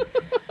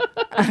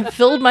 I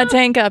filled my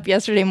tank up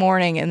yesterday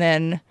morning, and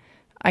then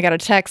I got a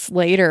text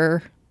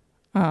later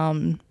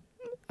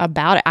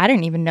about it. I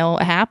didn't even know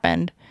what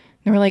happened.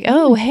 They were like,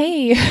 "Oh,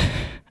 hey,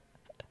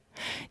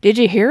 did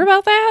you hear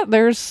about that?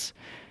 There's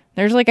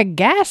a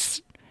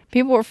gas.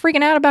 People are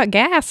freaking out about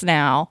gas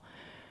now."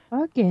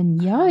 Fucking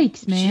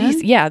yikes, man.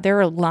 Jeez, yeah, there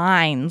are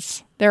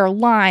lines. There are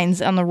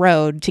lines on the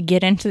road to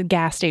get into the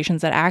gas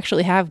stations that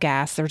actually have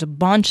gas. There's a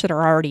bunch that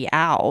are already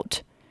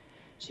out.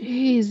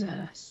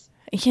 Jesus.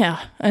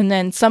 Yeah, and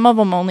then some of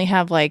them only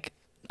have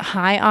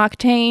high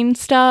octane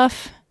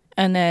stuff,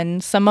 and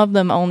then some of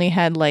them only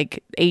had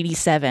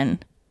 87.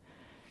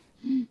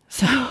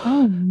 So,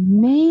 oh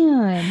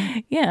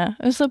man. Yeah,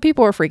 so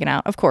people were freaking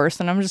out, of course,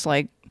 and I'm just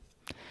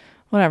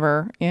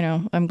whatever,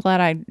 I'm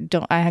glad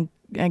I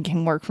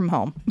can work from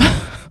home.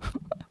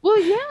 Well,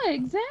 yeah,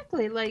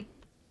 exactly.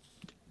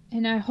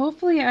 And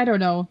hopefully, I don't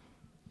know.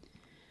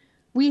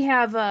 We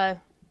have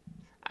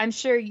I'm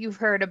sure you've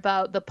heard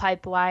about the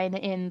pipeline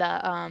in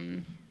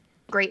the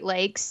Great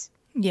Lakes.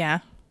 Yeah.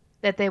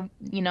 That they,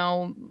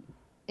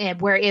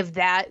 and where if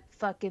that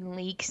fucking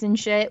leaks and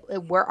shit,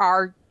 where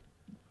our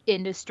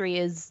industry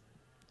is,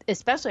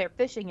 especially our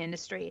fishing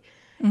industry,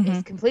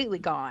 is completely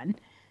gone.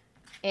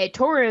 And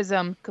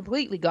tourism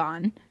completely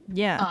gone.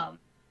 Yeah.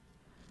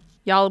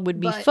 Y'all would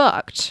be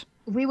fucked.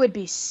 We would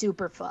be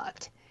super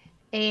fucked.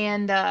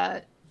 And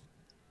I'm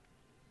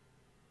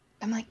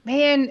like,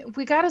 man,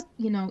 we gotta,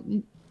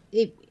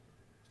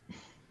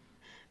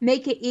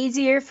 make it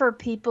easier for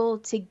people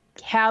to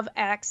have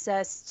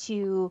access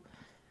to,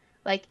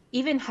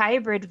 even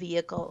hybrid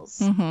vehicles.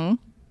 Mm-hmm.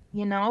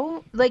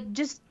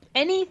 Just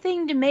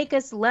anything to make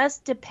us less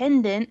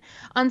dependent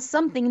on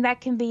something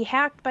that can be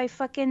hacked by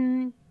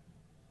fucking...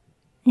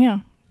 Yeah.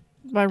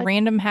 By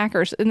random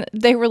hackers. And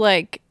they were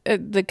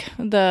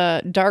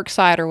the dark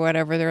side or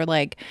whatever, they're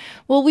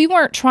well, we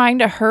weren't trying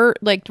to hurt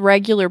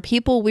regular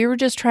people, we were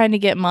just trying to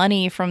get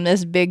money from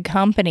this big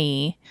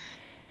company.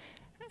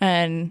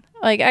 And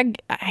I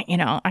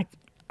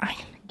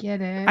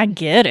get it. I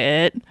get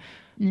it.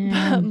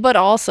 Yeah. But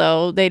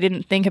also they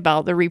didn't think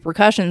about the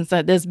repercussions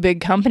that this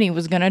big company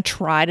was going to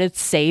try to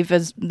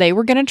they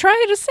were going to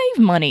try to save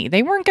money.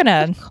 They weren't going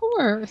to. Of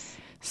course.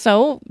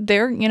 So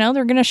they're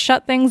going to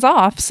shut things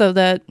off so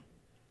that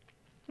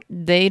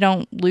they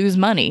don't lose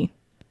money.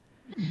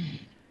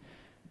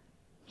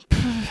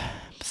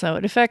 So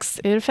it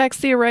affects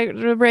the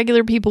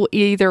regular people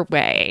either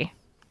way.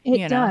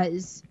 It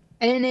does.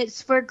 And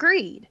it's for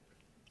greed.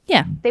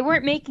 Yeah. They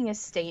weren't making a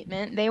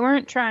statement. They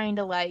weren't trying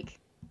to like...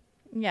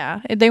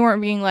 Yeah. They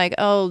weren't being like,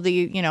 oh,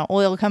 the,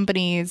 oil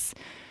companies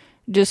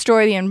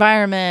destroy the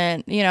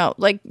environment,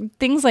 like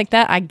things like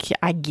that. I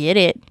get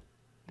it.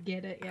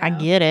 Get it? Yeah. I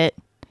get it.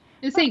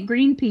 This ain't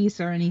Greenpeace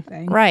or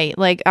anything. Right.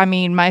 Like, I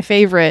mean, my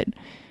favorite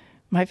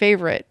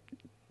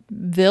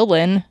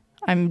villain,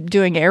 I'm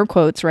doing air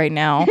quotes right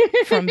now,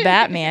 from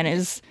Batman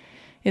is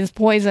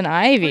Poison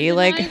Ivy.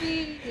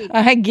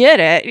 I get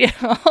it.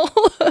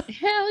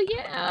 Hell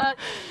yeah.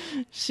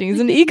 She's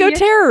an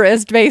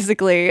eco-terrorist,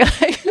 basically.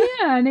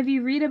 Yeah, and if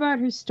you read about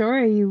her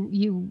story,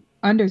 you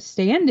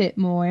understand it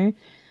more.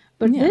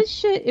 But this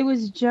shit, it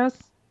was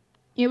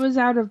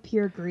out of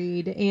pure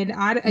greed. And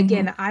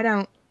I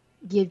don't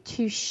give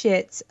two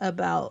shits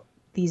about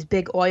these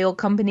big oil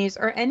companies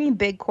or any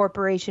big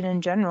corporation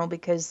in general,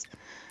 because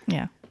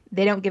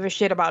they don't give a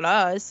shit about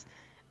us.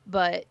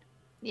 But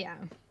yeah.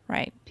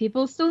 Right.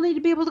 People still need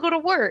to be able to go to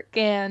work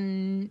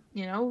and,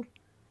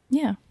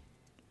 Yeah.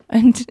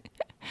 And,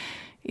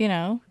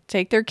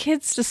 take their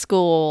kids to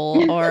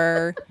school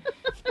or,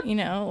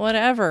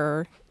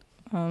 whatever.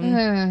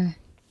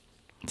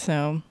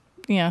 So,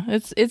 yeah,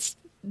 it's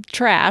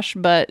trash,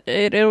 but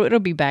it'll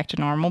be back to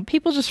normal.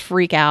 People just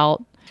freak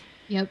out.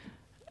 Yep.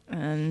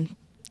 And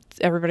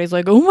everybody's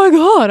like, oh my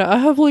God, I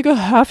have like a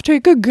half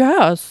tank of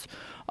gas.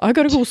 I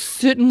gotta go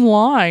sit in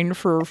line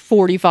for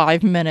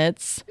 45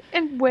 minutes.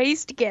 And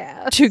waste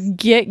gas. To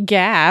get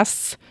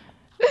gas.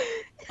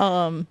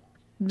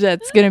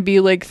 That's gonna be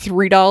like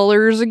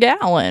 $3 a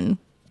gallon.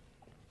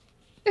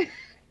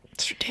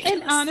 It's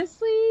ridiculous. And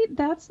honestly,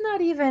 that's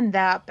not even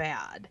that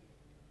bad.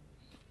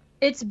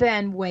 It's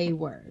been way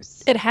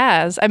worse. It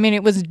has. I mean,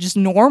 it was just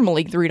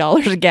normally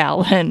 $3 a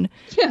gallon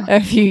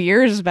a few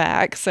years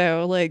back.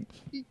 So, like...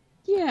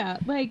 Yeah,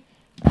 like...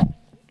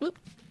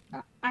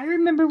 I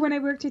remember when I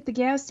worked at the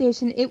gas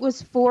station, it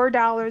was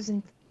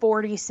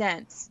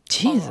 $4.40.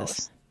 Jesus.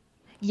 Almost.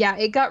 Yeah,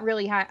 it got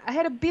really high. I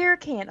had a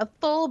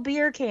full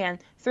beer can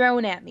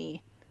thrown at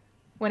me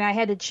when I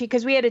had to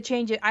because we had to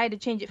change it. I had to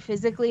change it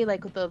physically,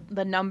 like with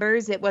the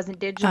numbers. It wasn't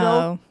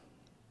digital.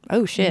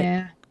 Oh shit.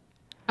 Yeah.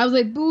 I was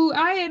like, boo,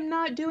 I am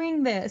not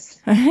doing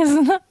this.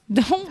 I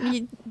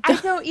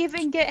don't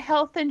even get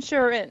health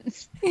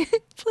insurance.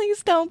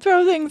 Please don't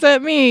throw things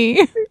at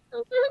me.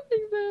 Don't throw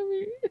things at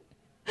me.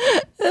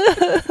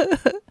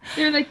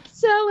 They're like,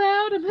 sell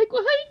out. I'm like,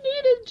 well, I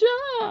need a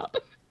job.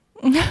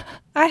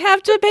 I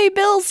have to pay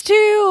bills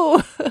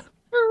too. For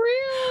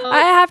real.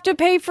 I have to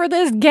pay for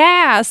this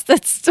gas.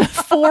 That's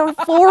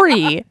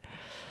 $4.40.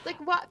 Like,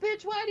 what,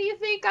 bitch? Why do you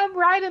think I'm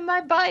riding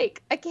my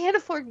bike? I can't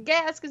afford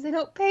gas because they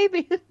don't pay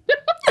me.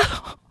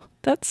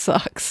 That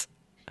sucks.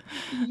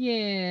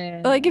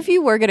 Yeah. Like, if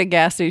you work at a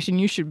gas station,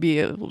 you should be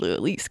able to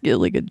at least get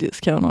like a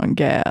discount on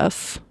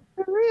gas.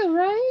 For real,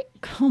 right?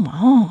 Come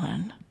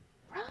on.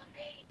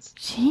 Right.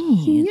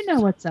 Jeez. You know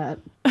what's up.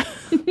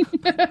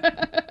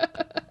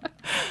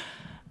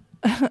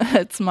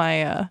 It's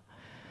my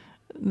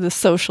the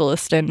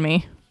socialist in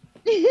me.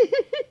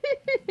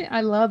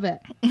 I love it.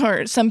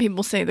 Or some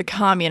people say the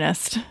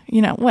communist.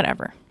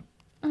 Whatever.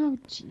 Oh,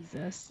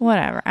 Jesus.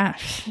 Whatever.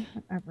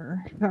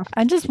 Whatever.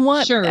 I just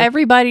want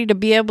everybody to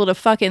be able to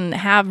fucking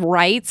have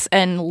rights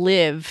and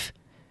live.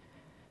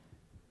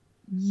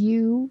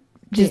 You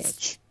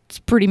just it's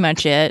pretty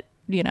much it,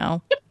 You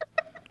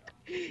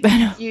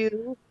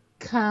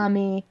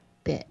commie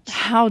bitch.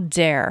 How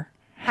dare?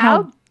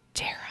 How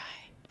dare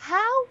I?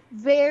 How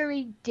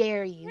very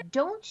dare you?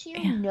 Don't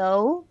you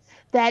know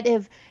that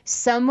if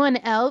someone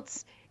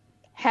else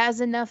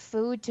has enough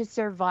food to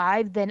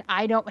survive, then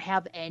I don't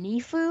have any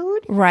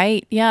food?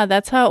 Right. Yeah,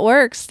 that's how it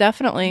works.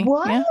 Definitely.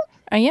 What? Yeah.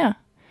 Yeah.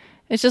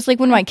 It's just like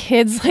when my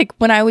kids, like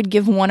when I would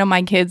give one of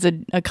my kids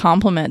a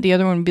compliment, the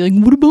other one would be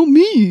like, what about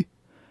me?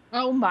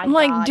 Oh my God. I'm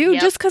like,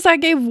 dude, just because I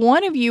gave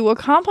one of you a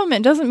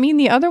compliment doesn't mean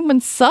the other one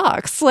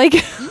sucks. Like,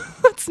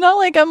 it's not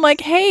like I'm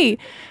like, hey,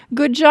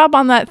 good job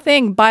on that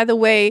thing. By the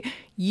way,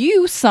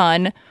 you,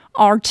 son,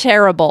 are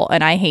terrible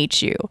and I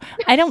hate you.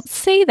 I don't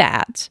say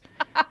that.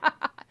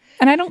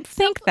 And I don't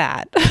think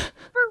that. For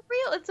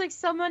real, it's like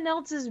someone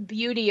else's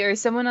beauty or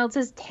someone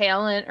else's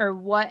talent or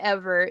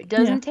whatever. It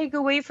doesn't take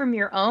away from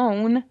your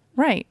own.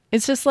 Right.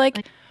 It's just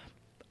like,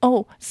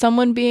 oh,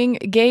 someone being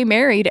gay,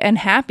 married, and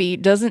happy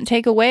doesn't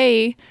take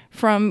away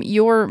from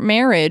your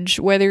marriage,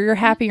 whether you're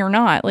happy or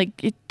not.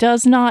 Like, it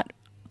does not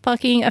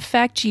fucking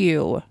affect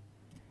you.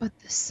 But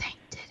the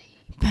sanctity.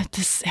 But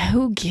this,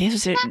 who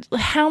gives it?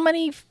 How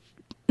many...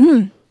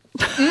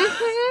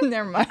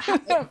 Never mind.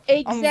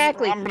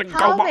 Exactly.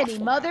 How many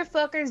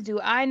motherfuckers do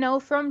I know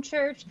from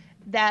church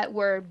that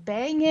were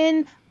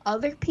banging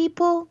other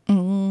people?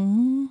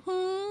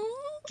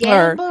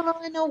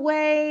 Gambling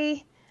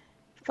away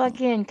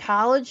fucking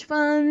college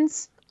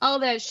funds, all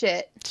that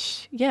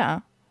shit.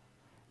 Yeah.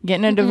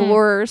 Getting a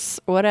divorce,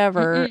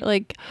 whatever.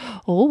 Like,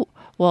 oh,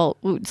 well,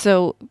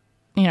 so,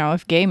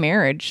 if gay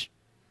marriage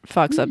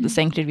fucks up the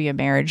sanctity of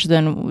marriage,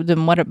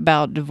 then what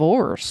about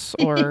divorce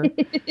or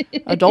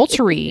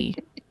adultery?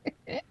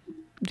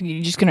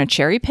 You just gonna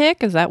cherry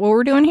pick? Is that what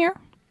we're doing here?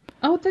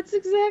 Oh, that's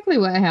exactly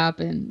what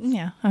happens.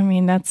 Yeah, I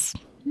mean that's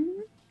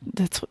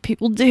what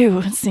people do.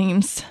 It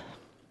seems.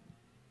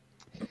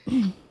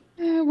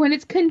 When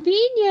it's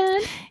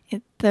convenient.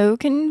 It's so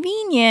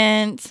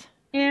convenient.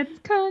 It's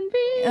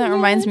convenient. That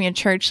reminds me of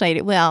church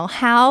lady. Well,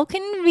 how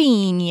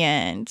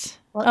convenient.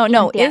 Well, oh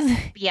no,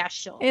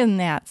 special. Isn't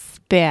that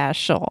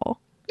special?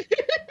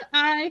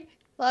 I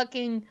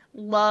fucking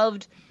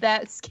loved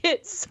that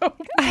skit so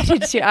much. I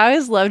did too. I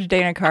always loved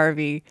Dana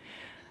Carvey.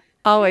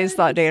 Always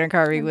thought Dana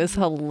Carvey was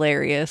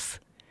hilarious.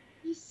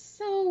 He's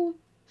so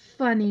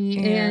funny,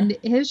 Yeah. and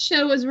his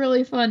show was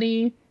really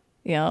funny.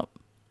 Yep.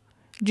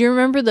 Do you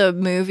remember the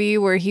movie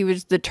where he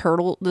was the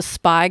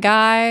spy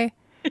guy?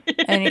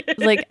 And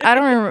I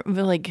don't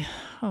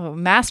remember,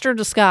 Master of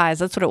Disguise.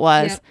 That's what it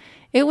was. Yep.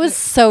 It was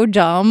so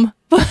dumb.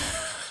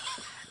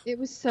 It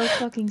was so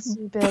fucking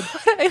stupid.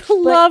 I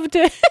loved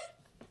it.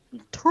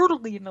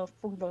 Totally enough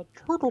for the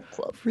Turtle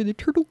Club. For the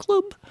Turtle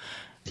Club.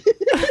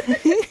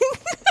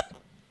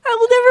 I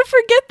will never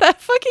forget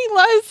that fucking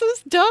line. It's so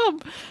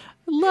dumb.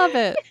 Love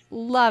it.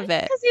 Love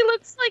it. Because he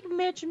looks like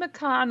Mitch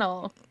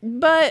McConnell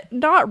But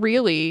not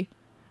really.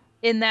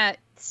 in that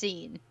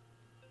scene.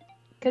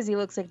 Because he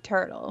looks like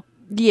Turtle.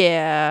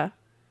 Yeah.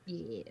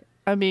 Yeah.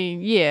 I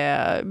mean,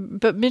 yeah.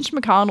 But Mitch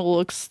McConnell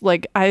looks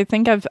like, I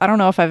don't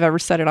know if I've ever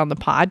said it on the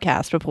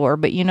podcast before,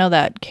 but you know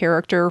that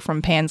character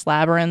from Pan's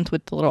Labyrinth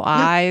with the little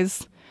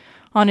eyes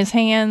on his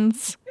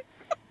hands?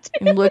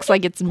 It looks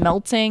like it's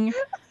melting.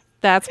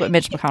 That's what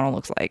Mitch McConnell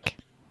looks like.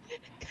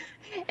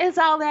 It's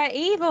all that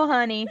evil,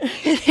 honey.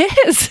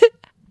 It is.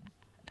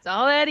 It's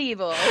all that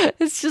evil.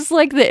 It's just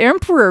like the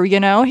Emperor, you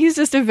know? He's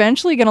just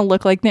eventually going to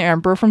look like the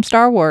Emperor from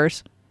Star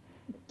Wars.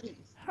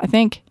 I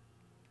think.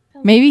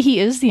 Maybe he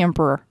is the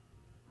Emperor.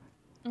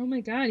 Oh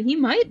my god, he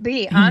might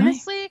be.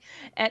 Honestly,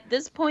 at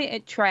this point,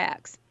 it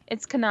tracks.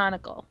 It's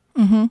canonical.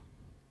 Mm-hmm.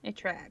 It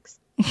tracks.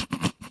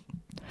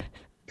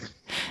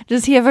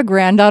 Does he have a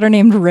granddaughter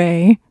named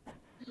Rey?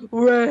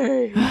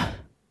 Ray.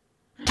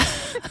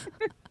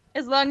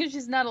 As long as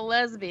she's not a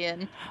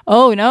lesbian.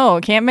 Oh, no.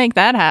 Can't make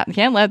that happen.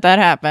 Can't let that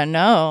happen.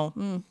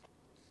 No.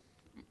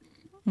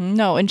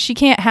 No, and she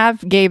can't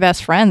have gay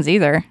best friends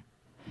either.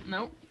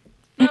 Nope.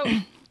 Nope.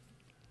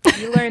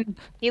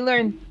 He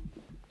learned.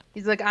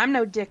 He's like, I'm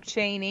no Dick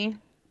Cheney.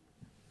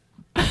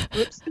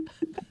 Oops.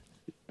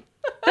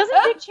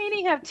 Doesn't Dick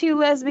Cheney have 2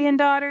 lesbian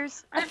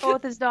daughters? Aren't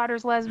both his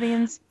daughters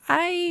lesbians?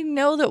 I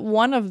know that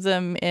one of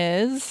them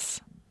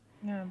is.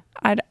 Yeah.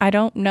 I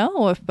don't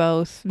know if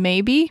both.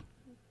 Maybe.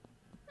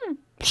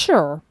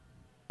 Sure.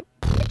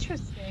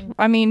 Interesting.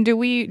 I mean, do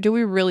we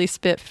really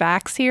spit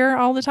facts here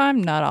all the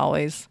time? Not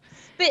always.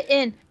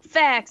 Spitting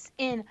facts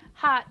in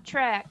hot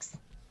tracks.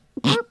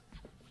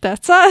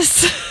 That's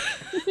us.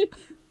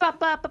 Ba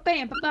ba ba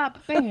bam ba ba ba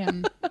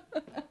bam.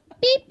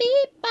 Beep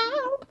beep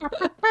bow.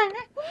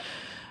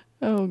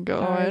 Oh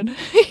God.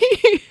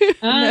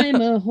 I'm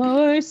a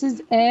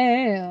horse's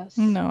ass.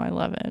 No, I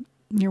love it.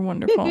 You're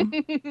wonderful.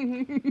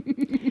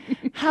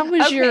 How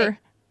was Okay. your?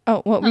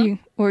 Oh, what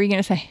were you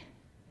gonna say?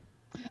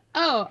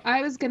 Oh,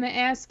 I was gonna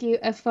ask you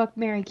a fuck,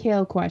 marry,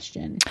 kill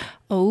question.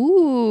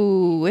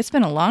 Oh, it's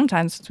been a long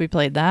time since we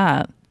played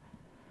that.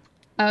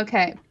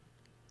 Okay.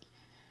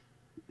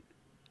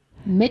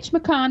 Mitch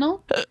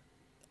McConnell.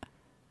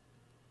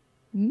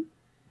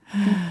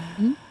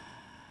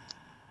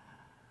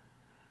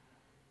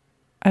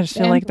 I just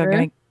feel like they're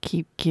Emperor. gonna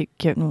keep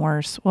getting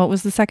worse. What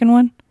was the second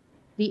one?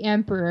 The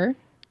Emperor.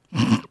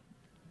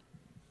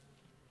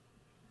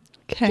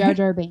 Okay. Jar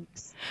Jar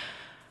Binks.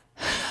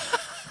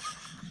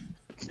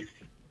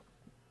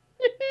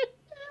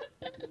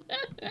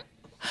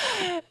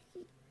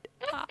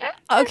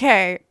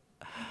 Okay.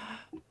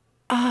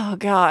 Oh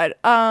God.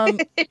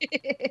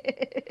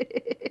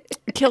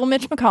 Kill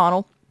Mitch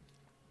McConnell.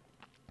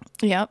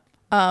 Yep.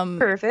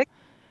 Perfect.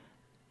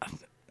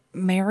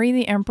 Marry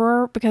the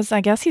Emperor because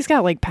I guess he's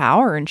got like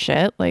power and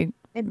shit. Like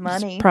And he's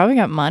money. probably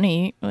got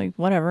money. Like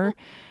whatever.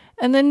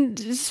 And then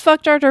just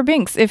fuck Jar Jar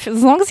Binks.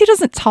 As long as he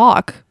doesn't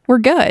talk, we're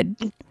good.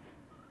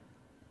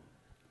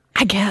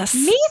 I guess.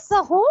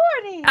 Misa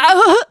horny.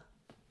 Oh.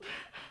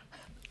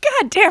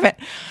 God damn it.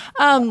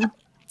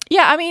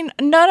 Yeah, I mean,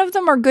 none of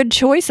them are good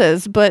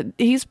choices, but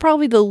he's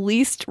probably the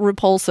least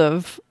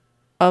repulsive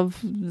of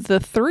the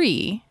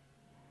 3.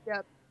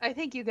 Yep. I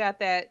think you got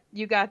that.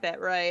 You got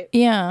that right.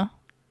 Yeah.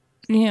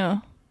 Yeah.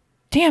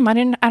 Damn, I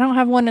don't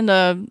have one in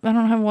my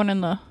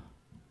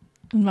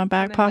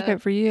back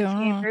pocket for you. I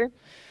don't know. Chamber.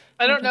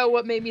 I don't know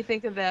what made me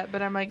think of that,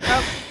 but I'm like,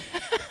 oh,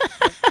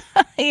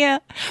 Yeah.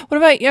 What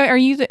about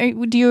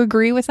you? Do you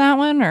agree with that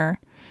one or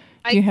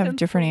do you have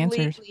different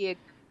answers?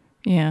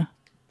 Yeah.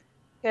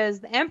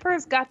 Because the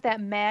Emperor's got that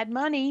mad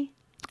money.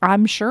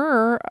 I'm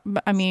sure.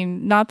 I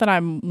mean, not that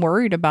I'm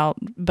worried about,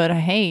 but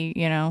hey,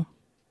 You know,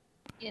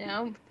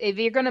 if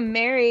you're gonna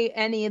marry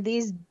any of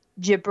these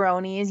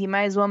jabronis, you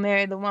might as well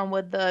marry the one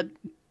with the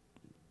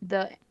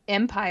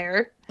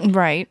empire.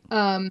 Right.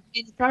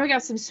 It's probably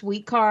got some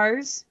sweet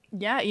cars.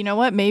 Yeah, you know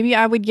what? Maybe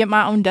I would get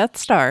my own Death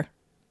Star.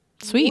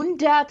 Sweet. One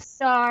Death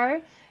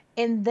Star.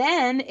 And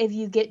then if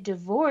you get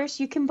divorced,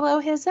 you can blow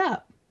his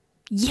up.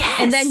 Yes.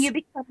 And then you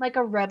become like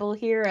a rebel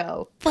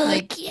hero.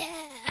 Fuck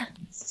yeah.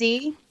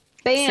 See?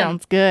 Bam.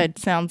 Sounds good.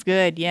 Sounds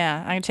good.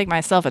 Yeah. I can take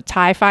myself a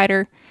TIE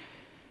fighter.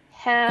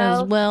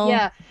 Hell as well.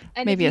 Yeah.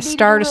 And Maybe if a you need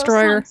Star little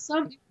Destroyer.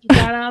 something, you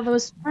got all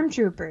those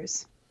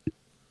stormtroopers.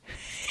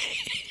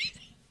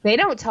 They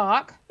don't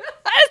talk.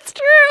 That's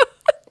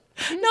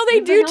true. No, they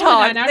Leave the do helmet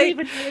talk. on. I don't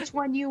even know which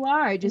one you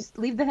are. Just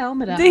leave the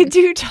helmet on. They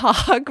do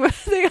talk, but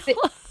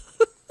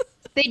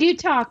They do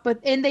talk,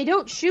 and they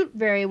don't shoot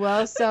very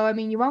well. So I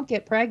mean, you won't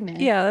get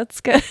pregnant. yeah,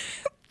 that's good.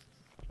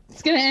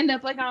 It's gonna end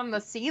up like on the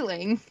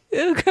ceiling.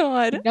 Oh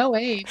God, No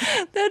aim.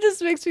 that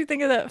just makes me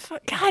think of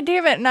that. God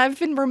damn it! And I've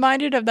been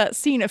reminded of that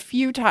scene a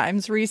few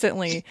times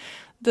recently.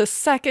 The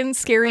second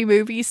Scary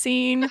Movie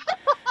scene.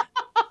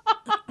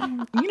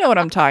 You know what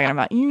I'm talking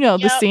about. You know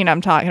the scene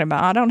I'm talking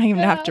about. I don't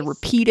even have to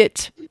repeat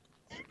it.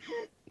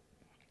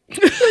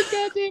 So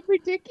goddamn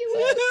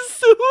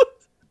ridiculous.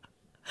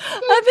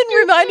 I've been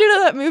reminded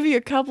of that movie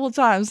a couple of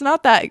times.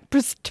 Not that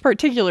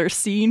particular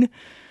scene,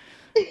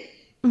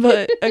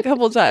 but a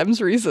couple of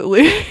times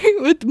recently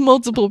with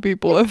multiple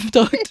people I've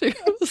talked to.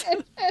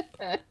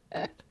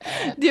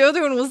 The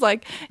other one was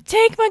like,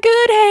 "Take my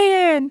good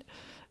hand."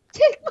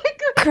 Take my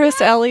good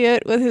Chris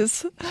Elliott with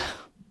his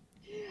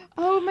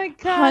Oh my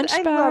God.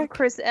 I love Hunchback.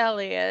 Chris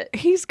Elliott.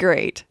 He's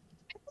great.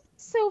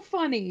 So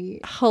funny.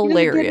 Hilarious.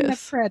 He doesn't get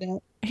enough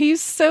credit.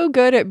 He's so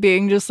good at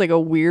being just like a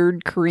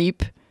weird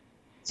creep.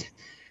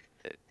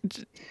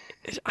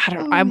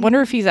 I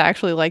wonder if he's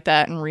actually like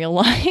that in real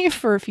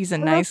life or if he's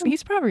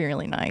he's probably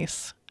really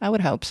nice. I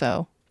would hope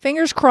so.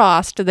 Fingers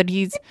crossed that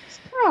he's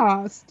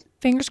Crossed.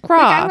 fingers Like,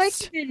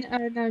 crossed. I like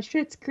him in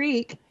Schitt's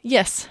Creek.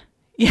 Yes.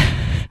 Yeah.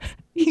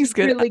 He's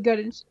good. Really good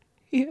in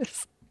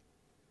Yes.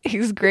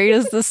 He's great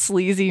as the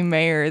sleazy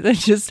mayor that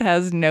just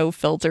has no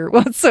filter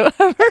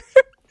whatsoever.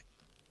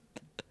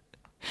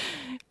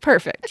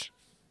 Perfect.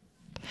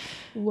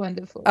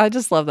 Wonderful. I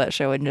just love that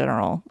show in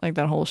general. Like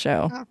that whole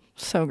show. Oh.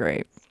 So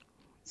great.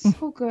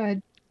 So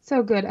good.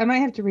 So good. I might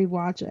have to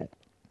rewatch it.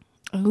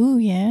 Oh,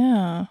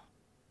 yeah.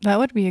 That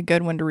would be a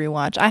good one to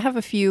rewatch. I have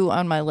a few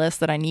on my list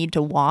that I need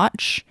to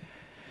watch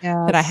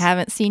that I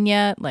haven't seen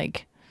yet.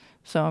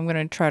 So I'm going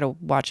to try to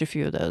watch a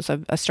few of those.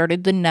 I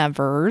started The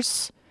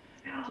Nevers.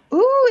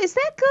 Ooh, is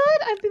that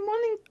good?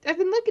 I've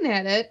been looking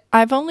at it.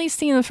 I've only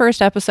seen the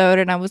first episode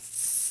and I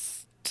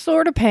was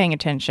sort of paying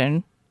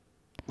attention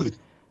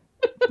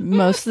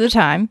most of the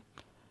time.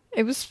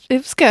 It was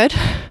good.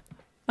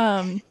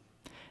 And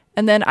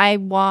then I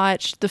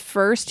watched the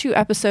first 2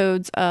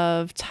 episodes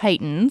of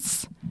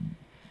Titans,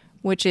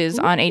 which is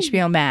on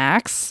HBO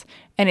Max,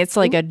 and it's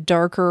like a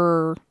dark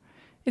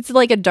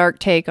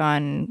take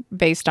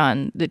based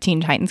on the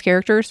Teen Titans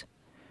characters.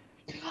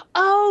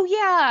 Oh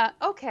yeah.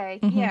 Okay.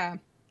 Mm-hmm. Yeah.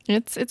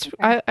 It's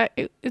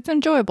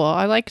enjoyable.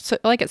 I like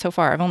it so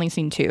far. I've only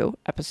seen 2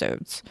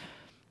 episodes,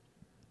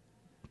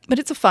 but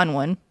it's a fun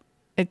one.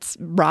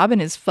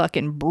 Robin is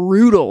fucking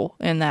brutal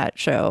in that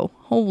show.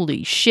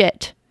 Holy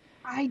shit.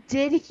 I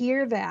did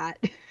hear that.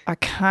 I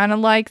kind of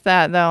like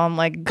that though. I'm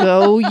like,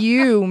 go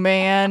you,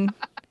 man.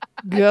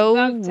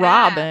 Go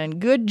Robin.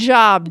 Good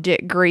job,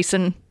 Dick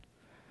Grayson.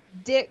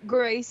 Dick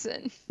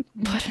Grayson.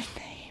 What a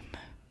name.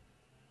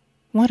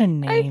 What a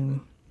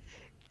name.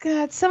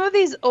 God, some of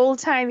these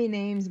old-timey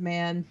names,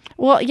 man.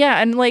 Well,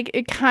 yeah, and like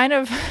it kind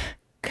of,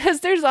 because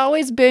there's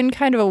always been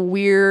kind of a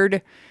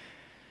weird,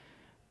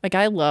 like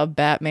I love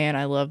Batman.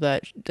 I love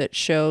that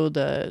show,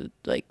 the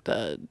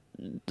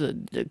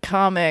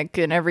comic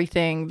and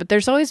everything, but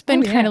there's always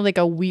been kind of like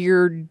a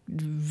weird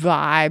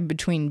vibe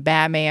between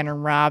Batman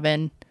and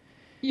Robin.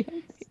 Yes.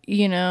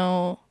 You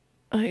know,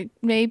 like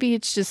maybe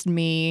it's just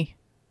me.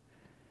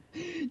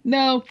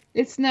 No,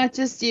 it's not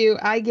just you.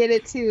 I get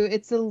it too.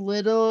 It's a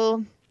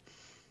little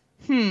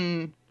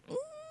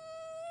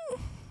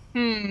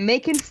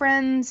making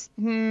friends.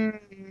 I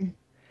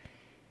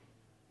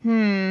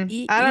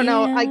don't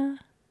know.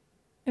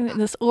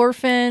 This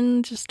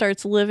orphan just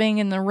starts living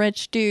in the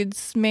rich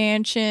dude's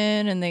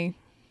mansion and they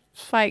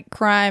fight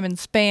crime in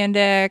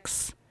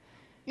spandex.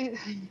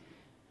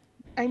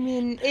 I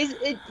mean,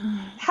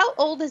 how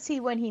old is he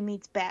when he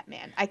meets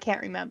Batman? I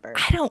can't remember.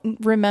 I don't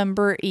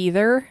remember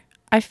either.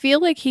 I feel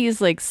like he's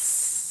like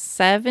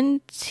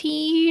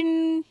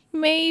 17,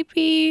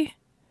 maybe.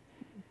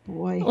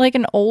 Boy. Like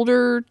an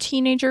older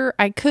teenager.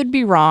 I could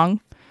be wrong.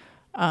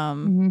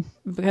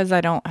 Because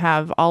I don't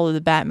have all of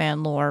the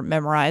Batman lore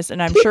memorized,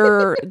 and I'm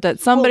sure that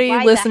somebody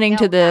listening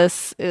to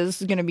this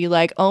is going to be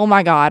like, "Oh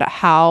my God,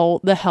 how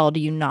the hell do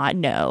you not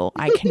know?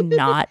 I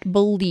cannot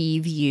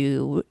believe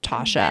you,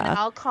 Tasha." And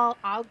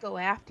I'll go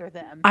after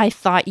them. I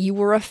thought you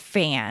were a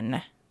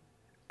fan.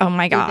 Oh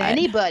my God!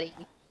 If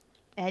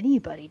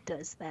anybody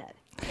does that,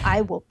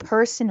 I will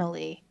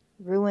personally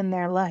ruin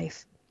their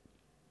life.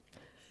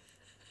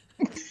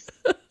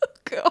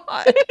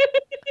 God.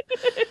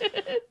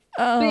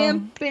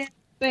 Bam, bam,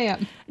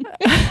 bam.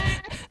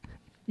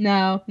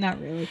 No,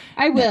 not really.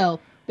 I will,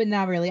 but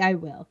not really. I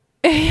will.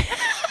 I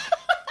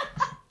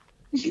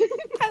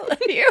love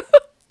you.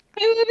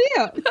 I love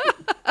you.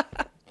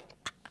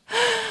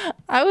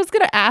 I was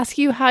gonna ask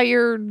you how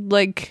your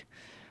like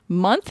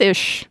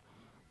month-ish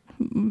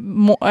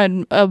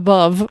and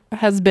above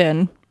has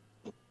been.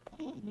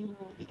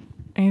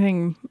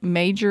 Anything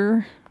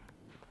major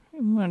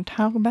you want to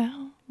talk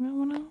about?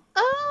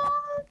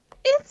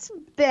 It's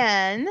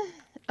been.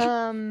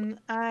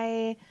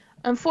 I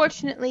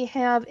unfortunately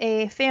have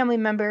a family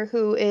member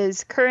who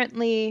is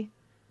currently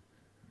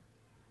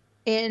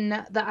in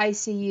the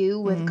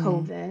ICU with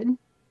COVID.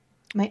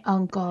 My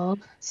uncle.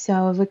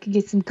 So if we could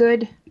get some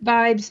good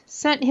vibes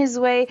sent his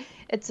way.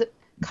 It's a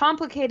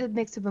complicated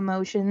mix of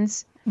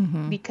emotions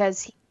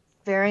because he's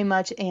very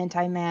much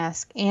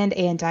anti-mask and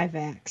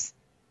anti-vax.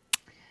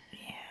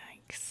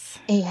 Yikes.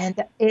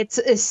 And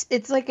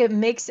it's like a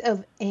mix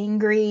of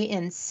angry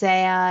and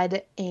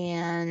sad,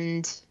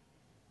 and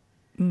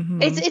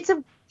it's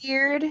a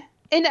weird,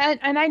 and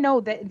I know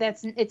that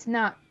it's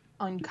not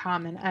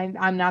uncommon.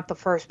 I'm not the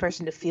first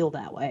person to feel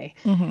that way,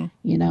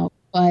 you know.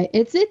 But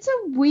it's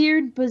a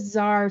weird,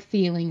 bizarre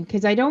feeling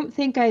because I don't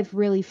think I've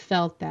really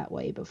felt that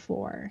way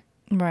before.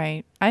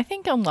 Right. I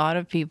think a lot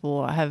of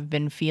people have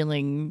been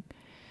feeling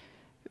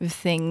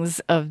things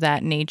of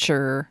that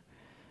nature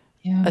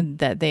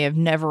that they have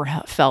never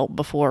felt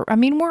before. I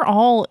mean, we're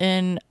all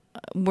in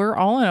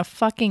a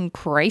fucking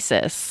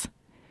crisis.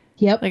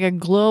 Yep. Like a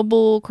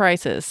global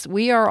crisis.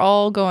 We are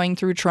all going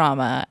through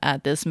trauma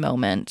at this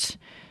moment.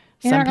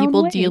 Some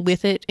people deal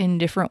with it in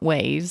different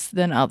ways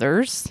than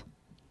others.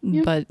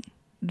 Yep. But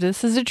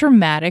this is a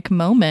traumatic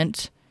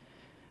moment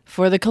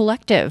for the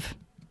collective.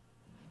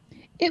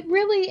 It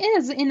really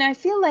is. And I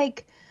feel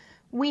like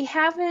we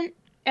haven't,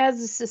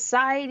 as a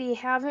society,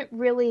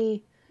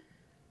 really...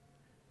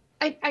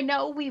 I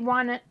know we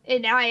want to,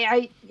 and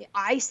I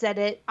said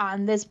it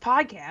on this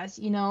podcast,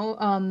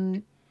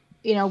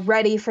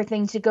 ready for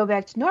things to go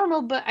back to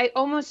normal, but I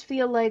almost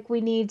feel like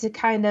we need to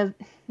kind of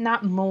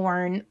not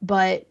mourn,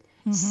 but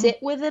sit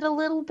with it a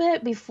little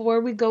bit before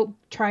we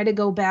try to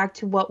go back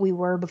to what we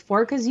were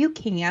before, because you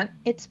can't.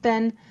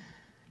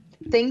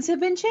 Things have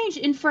been changed,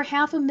 and for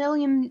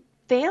 500,000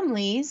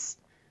 families,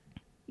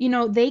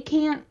 they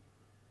can't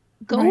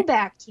go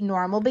back to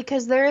normal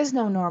because there is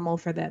no normal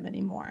for them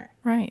anymore.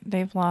 Right.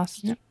 They've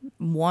lost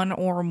one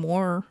or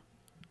more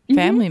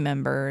family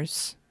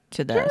members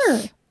to this. Sure.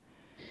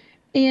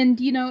 And,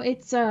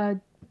 it's...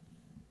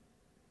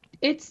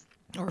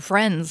 Or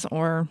friends,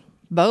 or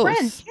both.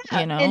 Friends,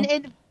 yeah.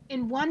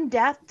 And one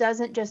death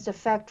doesn't just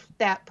affect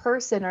that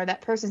person or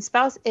that person's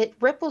spouse. It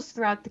ripples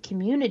throughout the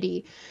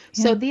community.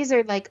 Yeah. So these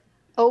are like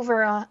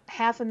over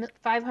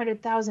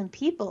 500,000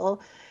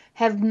 people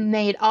have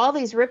made all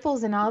these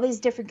ripples in all these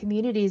different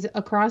communities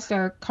across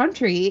our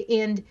country.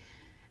 And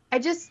I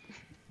feel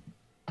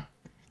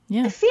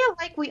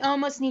like we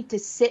almost need to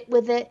sit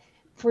with it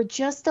for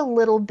just a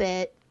little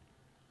bit.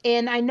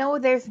 And I know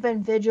there's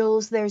been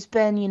vigils, there's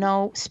been,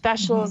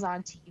 specials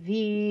on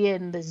TV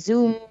and the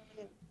Zoom,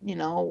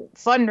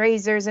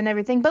 fundraisers and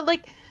everything. But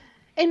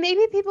and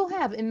maybe people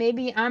have, and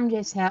maybe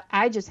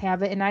I just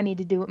have it and I need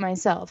to do it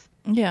myself.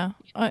 Yeah.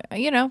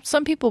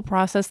 Some people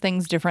process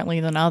things differently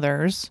than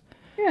others.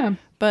 Yeah.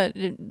 But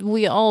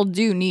we all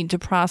do need to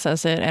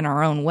process it in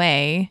our own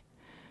way.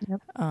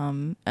 Yep.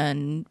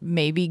 And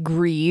maybe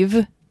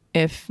grieve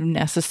if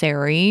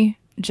necessary.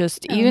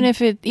 Just even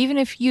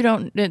if you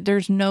don't,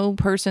 there's no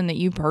person that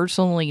you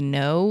personally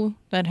know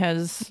that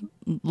has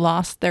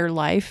lost their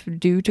life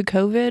due to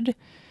COVID.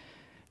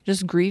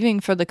 Just grieving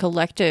for the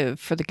collective,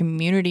 for the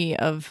community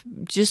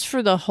just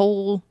for the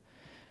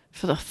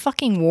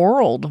fucking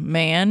world,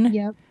 man.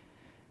 Yep.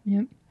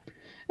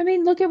 I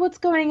mean, look at what's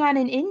going on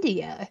in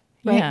India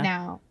right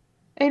now.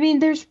 I mean,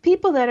 there's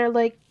people that are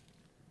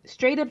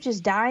straight up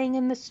just dying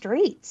in the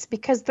streets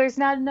because there's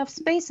not enough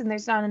space and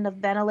there's not enough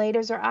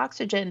ventilators or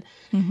oxygen.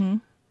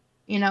 And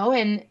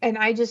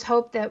I just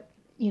hope that,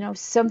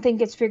 something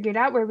gets figured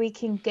out where we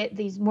can get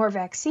these more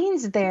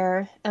vaccines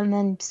there and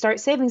then start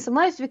saving some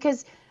lives,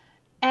 because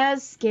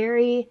as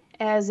scary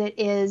as it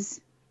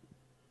is,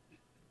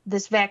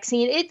 this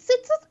vaccine,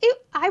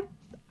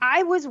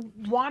 I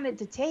wanted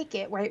to take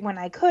it right when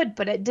I could,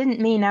 but it didn't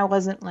mean I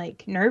wasn't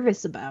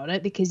nervous about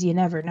it, because you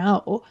never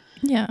know.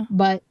 Yeah.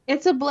 But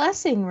it's a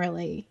blessing,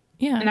 really.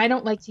 Yeah. And I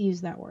don't like to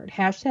use that word.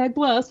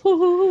 #bless.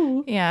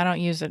 Yeah, I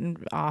don't use it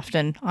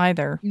often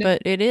either,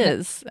 but it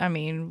is. I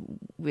mean,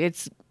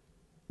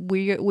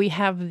 we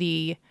have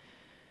the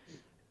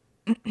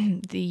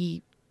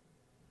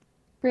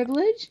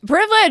privilege.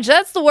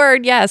 That's the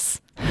word.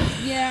 Yes.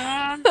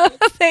 Yeah.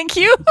 Thank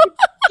you.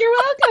 You're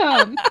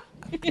welcome.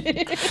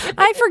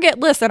 I forget.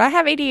 Listen, I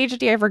have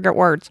ADHD. I forget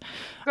words.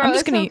 Girl, I'm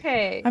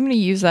gonna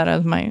use that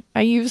as my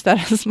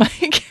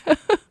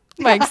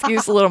my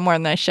excuse a little more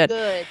than I should.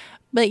 Good.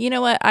 But you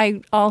know what? I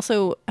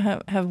also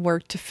have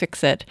worked to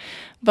fix it.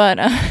 But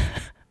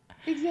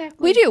exactly.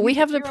 We do. We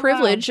have the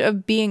privilege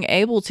of being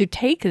able to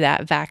take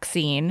that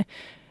vaccine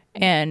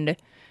and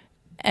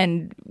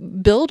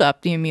build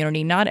up the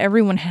immunity. Not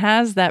everyone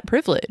has that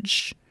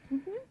privilege.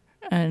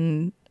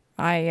 And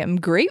I am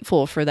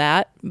grateful for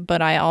that,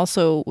 but I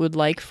also would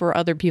like for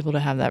other people to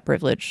have that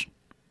privilege.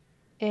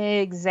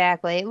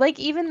 Exactly. Like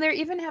they're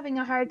even having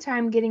a hard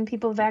time getting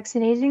people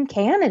vaccinated in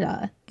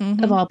Canada,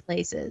 of all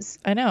places.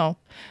 I know.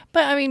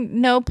 But I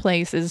mean, no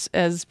place is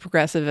as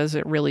progressive as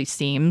it really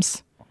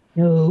seems.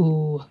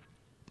 No.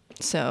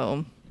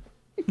 So,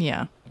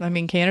 yeah. I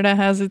mean, Canada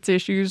has its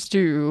issues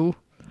too.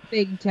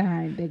 Big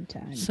time, big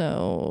time.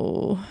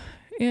 So,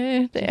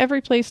 yeah,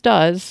 every place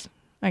does,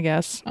 I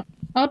guess.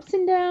 Ups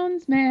and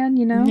downs, man,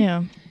 you know?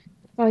 Yeah.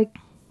 Like,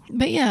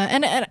 but yeah,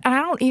 and I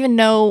don't even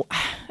know.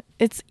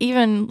 It's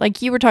even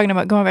like you were talking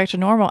about going back to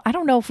normal. I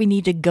don't know if we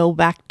need to go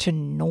back to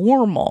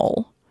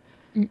normal.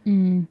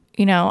 You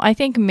know, I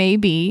think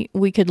maybe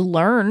we could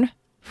learn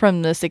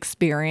from this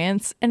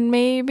experience and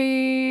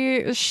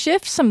maybe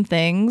shift some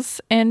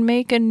things and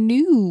make a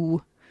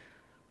new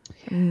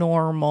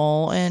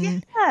normal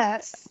and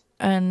yes.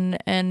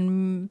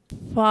 and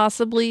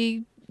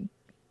possibly,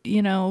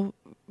 you know,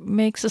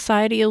 make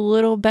society a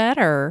little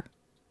better.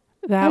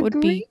 That would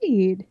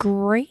be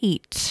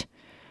great.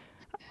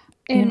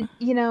 And,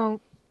 you know,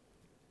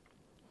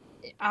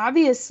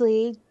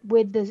 obviously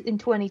with this in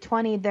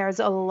 2020, there's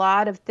a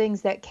lot of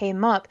things that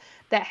came up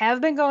that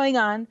have been going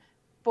on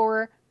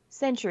for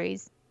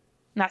centuries.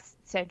 Not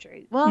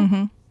centuries.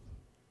 Well,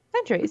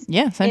 centuries.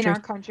 Yeah, centuries. In our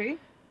country.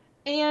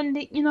 And,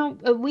 you know,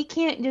 we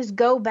can't just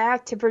go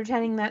back to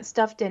pretending that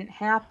stuff didn't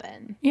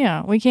happen.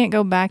 Yeah, we can't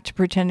go back to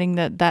pretending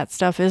that that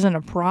stuff isn't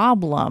a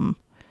problem.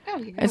 Oh,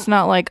 yeah. It's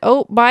not like,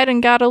 oh,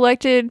 Biden got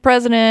elected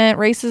president,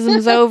 racism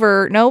is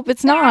over. Nope,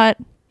 it's not.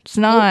 It's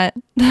not.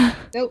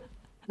 nope.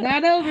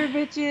 Not over,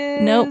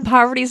 bitches. Nope,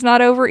 poverty's not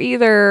over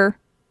either.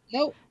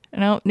 Nope.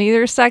 Nope,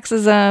 neither is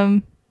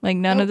sexism. Like,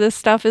 none of this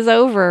stuff is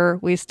over.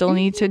 We still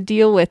need to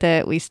deal with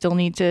it. We still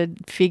need to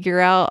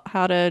figure out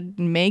how to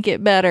make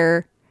it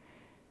better.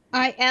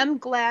 I am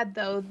glad,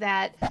 though,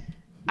 that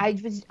I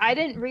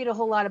didn't read a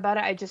whole lot about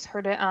it. I just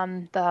heard it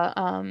on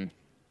the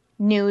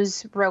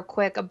news real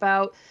quick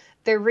about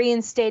they're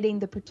reinstating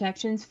the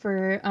protections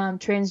for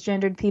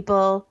transgendered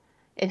people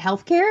in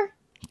healthcare.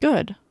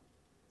 Good.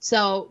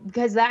 So,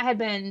 because that had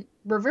been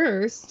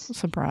reversed.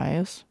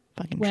 Surprise.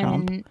 Fucking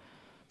Trump.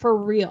 For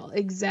real,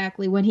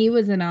 exactly. When he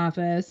was in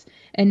office,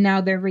 and now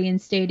they're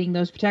reinstating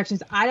those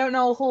protections. I don't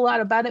know a whole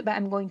lot about it, but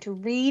I'm going to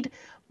read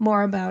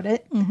more about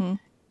it.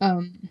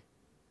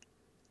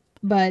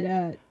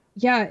 But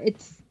yeah,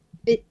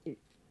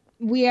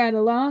 we had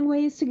a long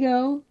ways to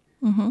go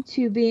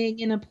to being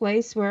in a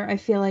place where I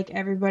feel like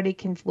everybody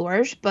can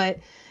flourish. But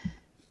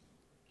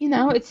you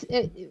know,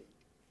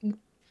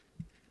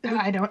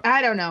 I don't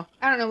know.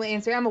 I don't know the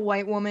answer. I'm a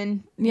white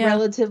woman. Yeah.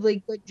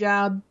 Relatively good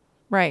job.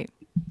 Right.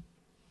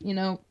 You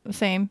know.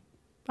 Same.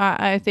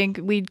 I think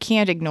we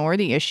can't ignore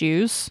the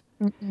issues.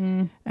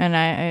 And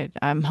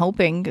I'm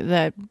hoping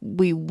that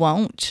we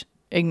won't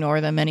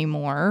ignore them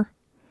anymore.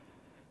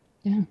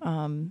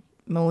 Yeah.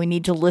 We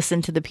need to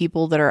listen to the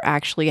people that are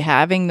actually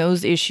having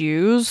those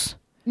issues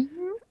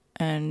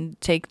and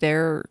take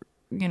their,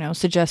 you know,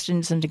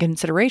 suggestions into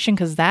consideration,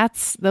 because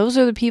those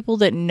are the people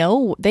that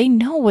know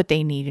what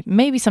they need.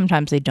 Maybe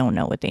sometimes they don't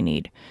know what they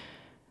need.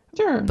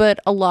 Sure. But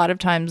a lot of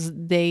times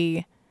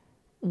they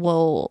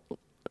will,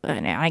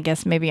 and I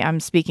guess maybe I'm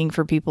speaking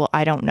for people,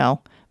 I don't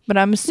know, but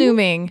I'm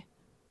assuming,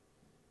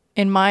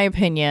 in my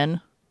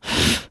opinion,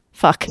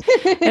 fuck.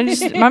 I'm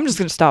just going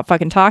to stop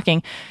fucking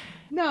talking.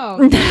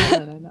 No.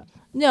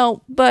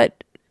 No,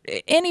 but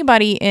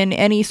anybody in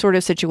any sort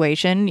of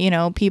situation, you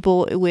know,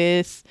 people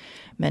with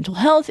mental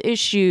health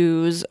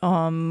issues,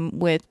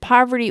 with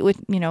poverty,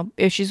 with, you know,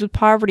 issues with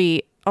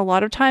poverty, a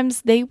lot of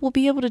times they will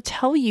be able to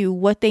tell you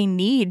what they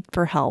need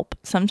for help.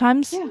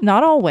 Sometimes,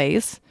 not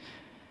always.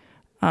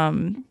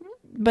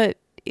 But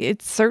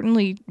it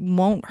certainly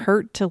won't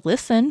hurt to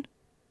listen.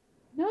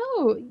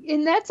 No,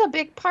 and that's a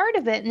big part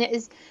of it. And it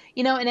is,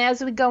 you know, and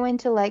as we go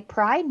into like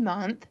Pride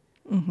Month,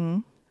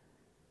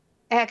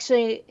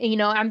 actually, you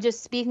know, I'm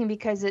just speaking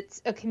because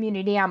it's a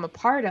community I'm a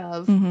part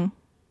of,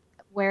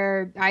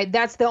 where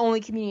that's the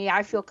only community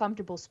I feel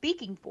comfortable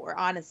speaking for,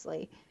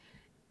 honestly.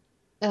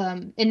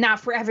 And not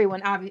for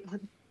everyone, obviously.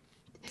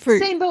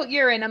 Same boat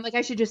you're in. I'm like,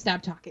 I should just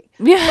stop talking.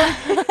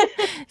 Yeah.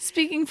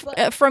 Speaking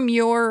from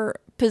your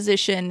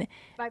position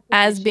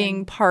as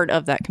being part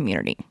of that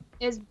community.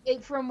 Is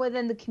it from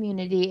within the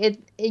community?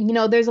 You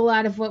know, there's a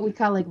lot of what we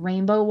call like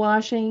rainbow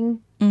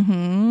washing.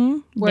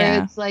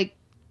 Where it's like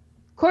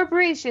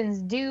corporations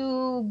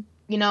do,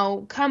 you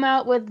know, come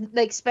out with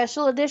like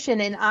special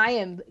edition, and I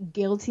am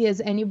guilty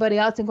as anybody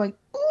else and going,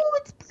 oh,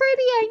 it's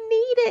pretty, I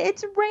need it.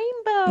 It's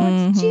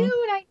rainbow. It's June.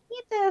 I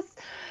need this.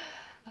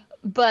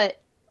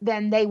 But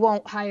then they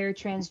won't hire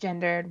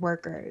transgendered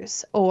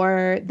workers,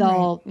 or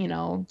they'll, you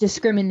know,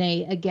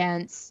 discriminate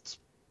against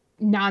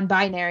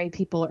non-binary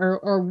people,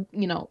 or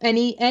you know,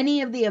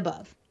 any of the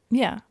above.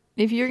 Yeah.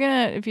 If you're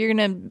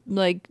gonna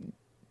like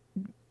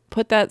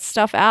put that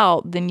stuff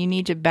out, then you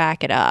need to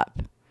back it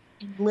up.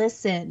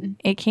 Listen.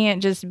 It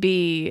can't just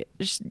be,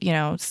 you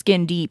know,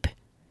 skin deep.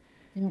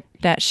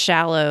 That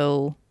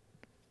shallow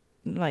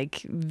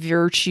like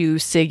virtue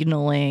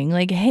signaling.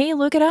 Like, hey,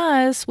 look at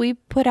us. We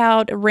put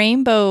out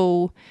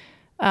rainbow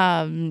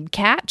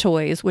cat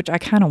toys, which I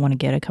kind of want to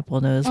get a couple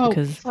of those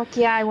because fuck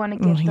yeah, I want to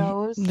get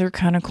those. They're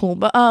kind of cool.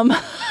 But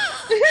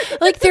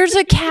like there's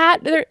a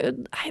cat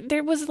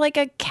there was like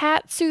a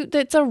cat suit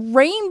that's a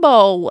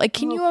rainbow. Like,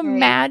 can you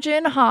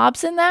imagine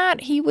Hobbs in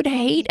that? He would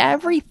hate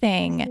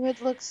everything. He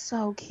would look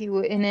so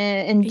cute in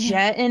it, and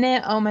Jet in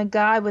it. Oh my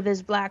god, with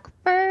his black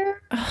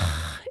fur.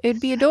 It'd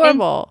be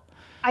adorable.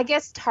 And I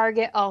guess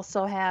Target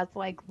also has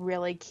like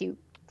really cute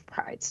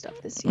Pride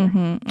stuff this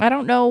year. I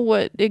don't know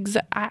what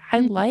I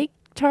like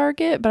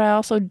Target, but I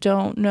also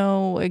don't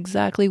know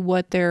exactly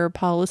what their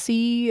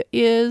policy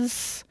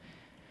is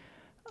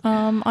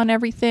on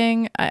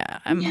everything.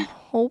 I'm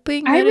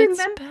hoping that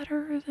it's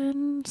better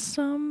than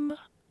some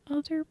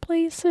other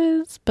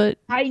places, but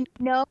I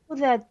know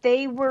that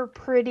they were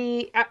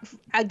pretty,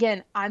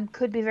 again, I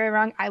could be very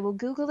wrong. I will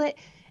Google it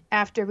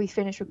after we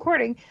finish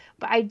recording,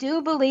 but I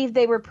do believe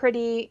they were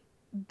pretty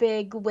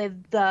big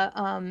with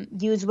the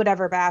use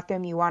whatever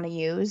bathroom you want to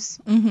use.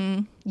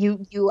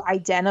 You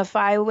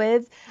identify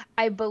with.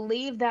 I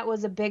believe that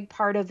was a big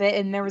part of it,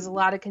 and there was a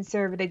lot of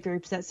conservative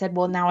groups that said,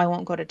 well, now I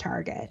won't go to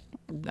Target.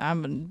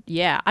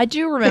 I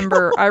do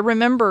remember I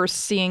remember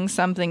seeing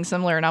something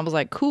similar, and I was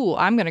like, cool,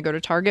 I'm gonna go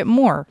to Target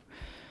more.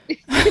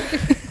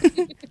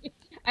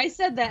 I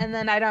said that, and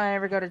then I don't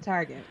ever go to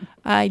Target.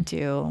 I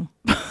do.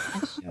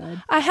 I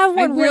should. I have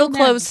one real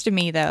close to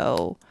me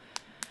though.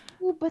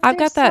 Ooh, I've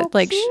got that so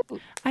like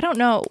I don't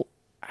know.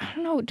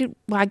 Well,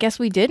 I guess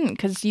we didn't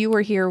because you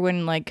were here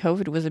when like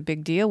COVID was a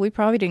big deal. We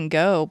probably didn't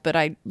go, but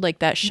I like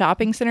that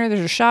shopping center.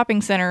 There's a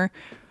shopping center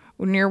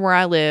near where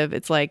I live.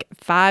 It's like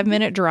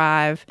 5-minute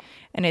drive,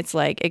 and it's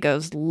like it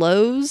goes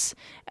Lowe's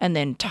and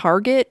then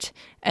Target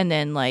and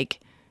then like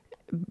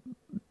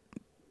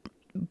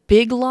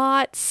Big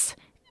Lots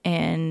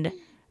and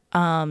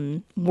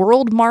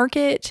World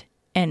Market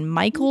and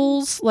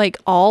Michael's, like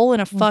all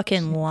in a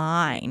fucking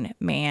line,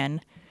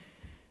 man.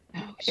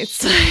 Oh, it's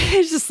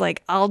just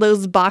like all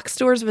those box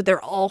stores, but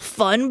they're all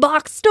fun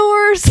box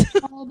stores.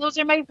 Oh, those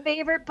are my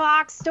favorite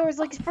box stores.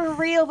 Like, for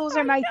real, those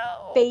are my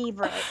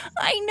favorites.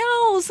 I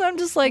know. So I'm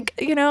just like,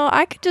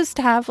 I could just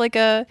have like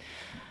a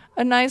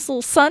nice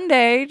little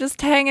Sunday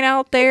just hanging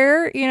out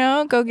there,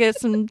 go get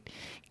some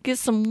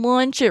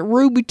lunch at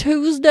Ruby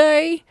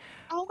Tuesday.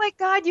 Oh my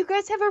God, you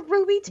guys have a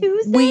Ruby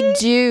Tuesday? We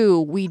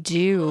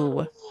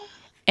do.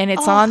 And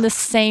it's on the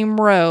same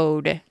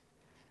road.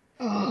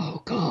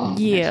 Oh God.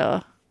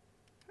 Yeah.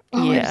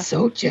 Oh, yeah. I'm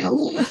so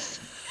jealous.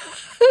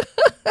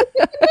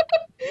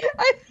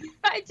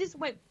 I just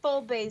went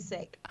full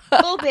basic.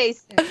 Full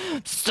basic.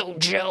 So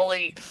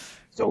jelly.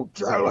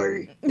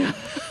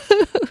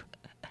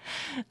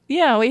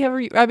 Yeah, we have.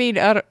 I mean,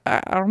 I don't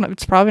know.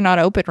 It's probably not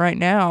open right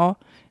now.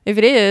 If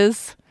it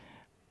is,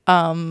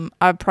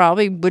 I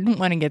probably wouldn't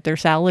want to get their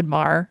salad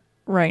bar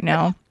right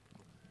now.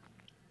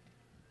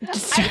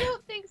 I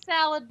don't think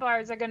salad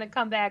bars are going to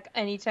come back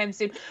anytime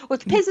soon,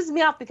 which pisses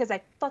me off because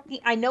I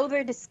know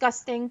they're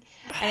disgusting,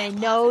 and I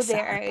know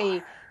they're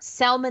a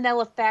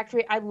salmonella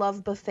factory. I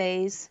love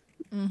buffets.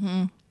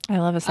 I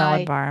love a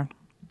salad bar.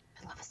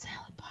 I love a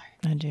salad bar.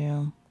 I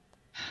do.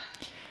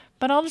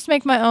 But I'll just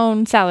make my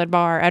own salad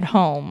bar at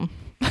home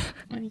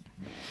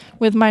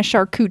with my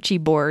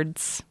charcuterie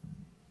boards.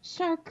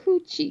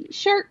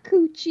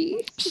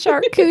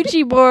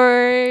 Charcuterie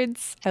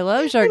boards. I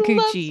love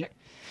charcuterie.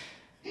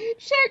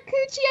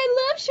 Charcuterie, I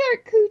love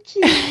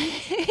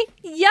charcuterie.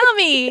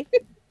 Yummy.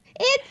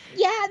 It's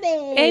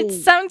yummy. It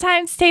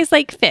sometimes tastes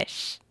like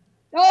fish.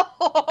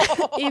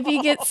 Oh. If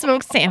you get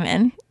smoked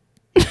salmon.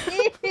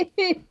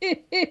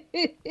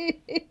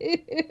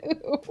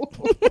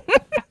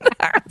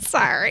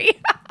 Sorry.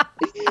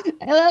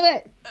 I love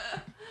it.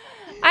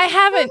 I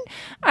haven't.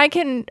 I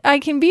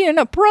can be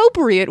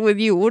inappropriate with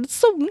you. It's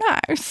so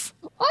nice.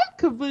 I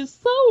could be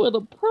so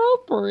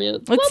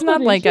inappropriate. It's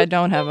not like I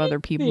don't have other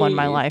people in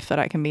my life that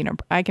I can be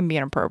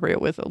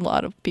inappropriate with. A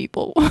lot of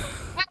people. I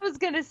was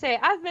gonna say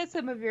I've met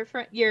some of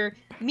your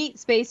meat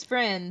space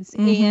friends,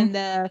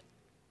 and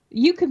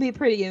you can be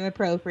pretty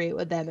inappropriate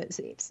with them. It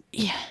seems.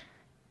 Yeah.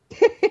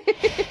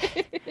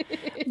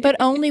 But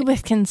only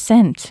with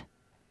consent.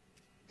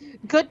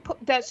 Good.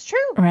 That's true.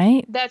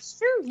 Right. That's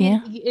true.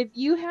 Yeah. If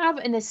you have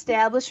an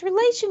established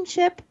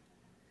relationship.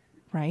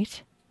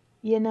 Right.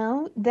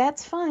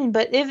 That's fine.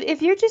 But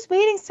if you're just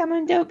waiting,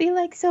 someone don't be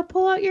like, so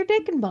pull out your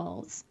dick and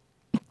balls.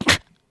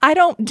 I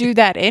don't do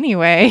that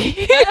anyway.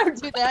 I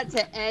don't do that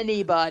to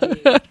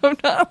anybody. I'm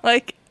not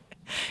like,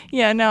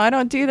 yeah, no, I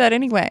don't do that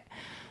anyway.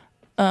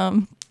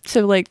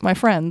 To like my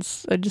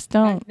friends, I just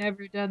don't. I've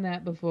never done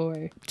that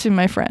before. To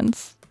my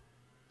friends.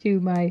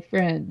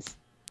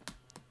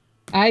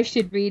 I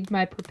should read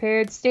my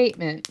prepared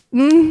statement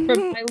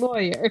from my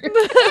lawyer.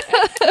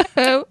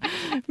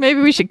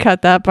 Maybe we should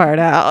cut that part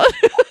out.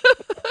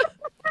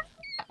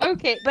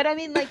 Okay, but I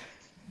mean, like,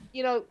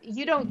 you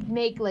don't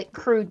make like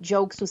crude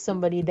jokes with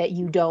somebody that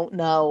you don't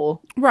know.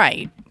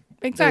 Right.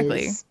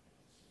 Exactly. Is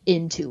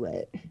into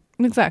it.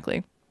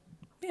 Exactly.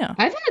 Yeah.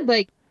 I've had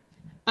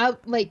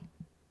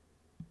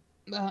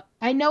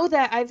I know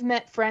that I've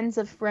met friends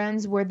of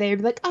friends where they're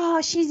like,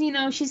 oh, she's, you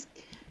know, she's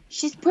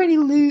pretty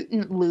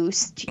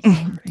loose.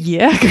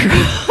 Yeah,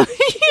 girl.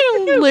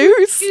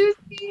 Loose.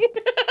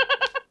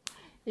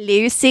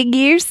 Loosey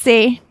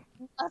goosey.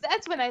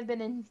 That's when I've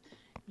been in,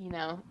 you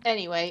know.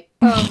 Anyway,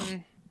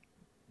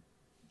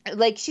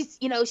 like she's,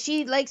 you know,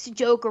 she likes to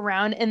joke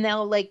around, and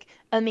they'll like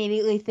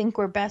immediately think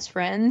we're best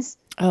friends,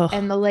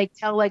 and they'll like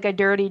tell like a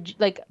dirty,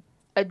 like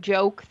a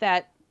joke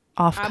that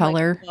off I'm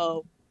color. Like,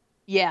 whoa,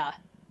 yeah.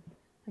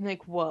 I'm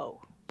like,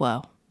 whoa.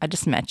 Whoa, I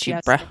just met you,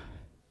 bruh.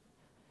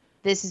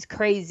 This is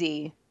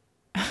crazy.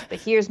 But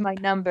here's my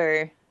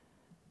number.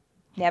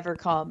 Never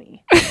call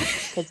me.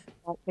 'Cause I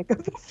won't pick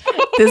up the phone.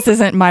 This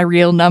isn't my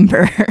real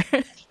number.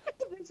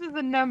 This is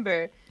a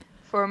number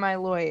for my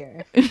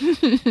lawyer.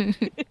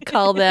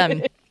 Call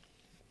them.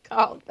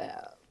 Call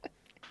them.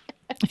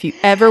 If you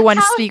ever want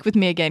to speak with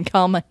me again,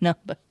 call my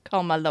number.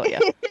 Call my lawyer.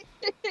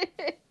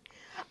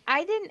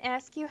 I didn't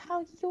ask you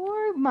how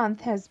your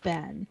month has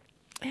been.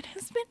 It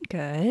has been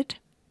good.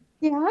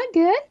 Yeah,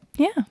 good.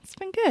 Yeah, it's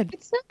been good.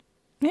 It's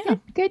Yeah,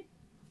 good.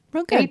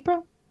 real good.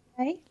 April.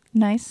 Hey.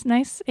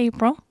 Nice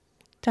April.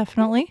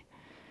 Definitely.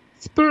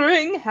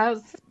 Spring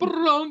has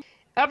sprung.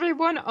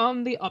 Everyone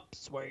on the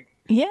upswing.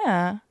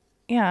 Yeah.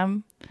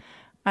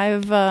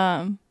 I've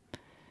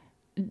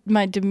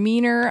my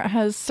demeanor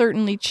has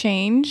certainly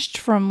changed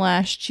from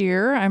last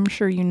year. I'm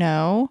sure you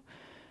know.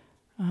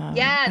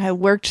 Yes. I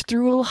worked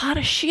through a lot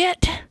of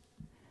shit.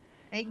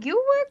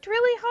 You worked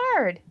really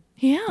hard.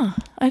 Yeah,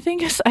 I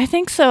think so. I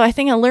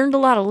think I learned a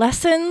lot of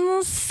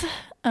lessons.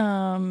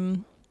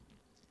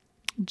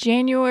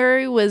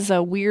 January was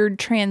a weird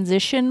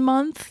transition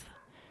month,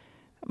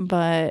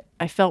 but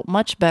I felt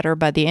much better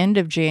by the end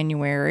of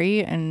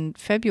January, and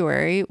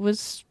February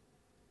was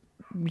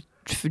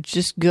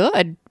just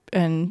good,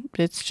 and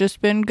it's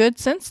just been good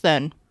since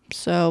then.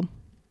 So,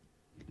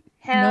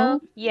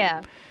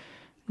 Yeah.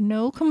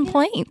 no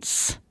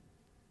complaints.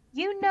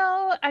 You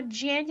know, a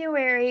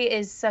January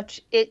is such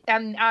it.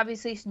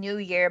 Obviously it's New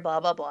Year, blah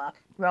blah blah,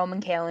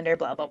 Roman calendar,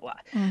 blah blah blah.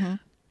 Mm-hmm.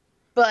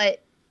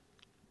 But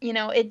you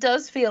know, it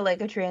does feel like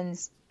a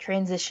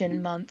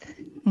transition month.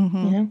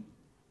 Mm-hmm. You know,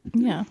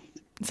 Yeah,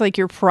 it's like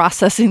you're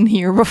processing the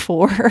year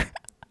before,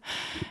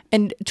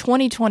 and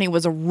 2020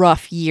 was a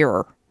rough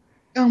year.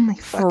 Oh my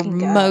for fucking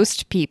God.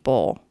 most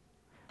people.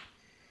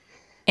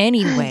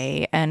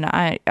 Anyway, and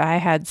I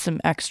had some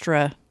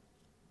extra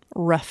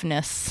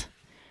roughness.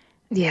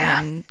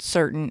 Yeah. In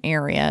certain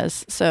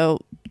areas. So,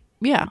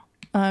 yeah,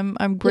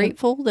 I'm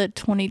grateful that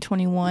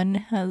 2021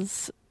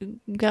 has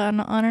gone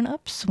on an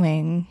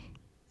upswing.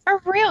 For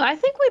real, I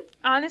think we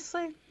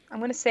honestly, I'm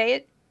gonna say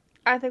it.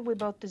 I think we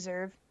both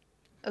deserve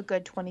a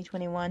good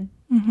 2021.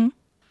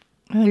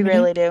 Mm-hmm. We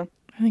really do.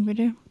 I think we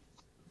do.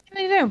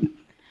 We do.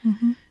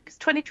 Mm-hmm. Because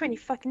 2020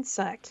 fucking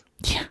sucked.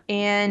 Yeah.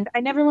 And I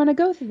never want to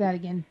go through that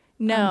again.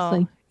 No.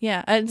 Honestly.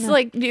 Yeah. It's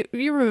like you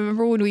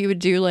remember when we would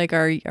do like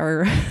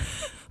our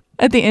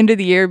at the end of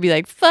the year be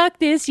like, fuck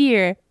this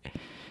year.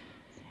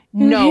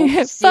 no,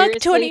 Fuck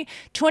seriously?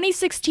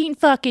 2016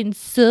 fucking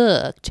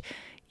sucked.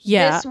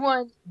 Yeah. This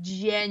one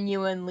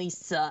genuinely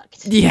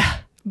sucked. Yeah.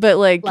 But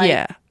like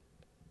yeah.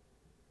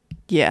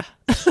 Yeah.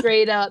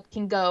 Straight up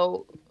can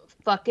go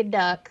fuck a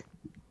duck.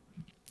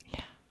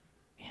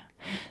 Yeah.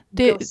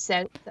 Go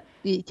set.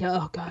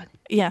 Oh God.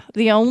 Yeah,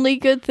 the only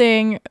good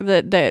thing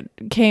that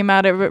came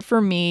out of it for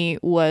me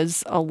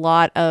was a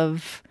lot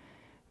of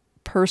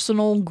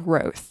personal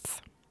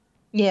growth.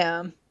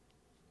 Yeah.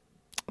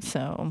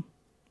 So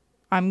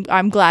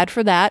I'm glad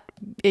for that.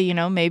 You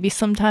know, maybe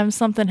sometimes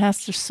something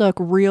has to suck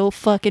real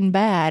fucking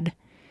bad.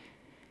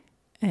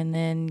 And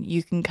then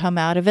you can come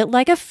out of it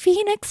like a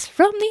phoenix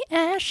from the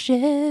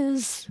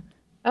ashes.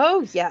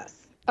 Oh yes.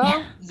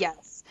 Oh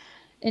yes.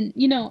 And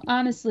you know,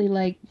 honestly,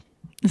 like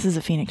This is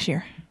a phoenix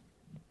year.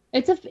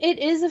 it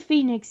is a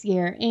phoenix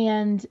year,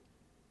 and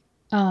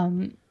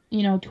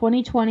you know,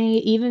 2020,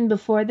 even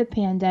before the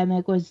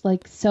pandemic, was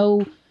like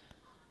so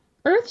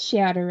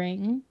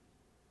earth-shattering,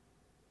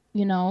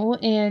 you know,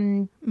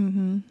 and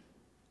Mm-hmm.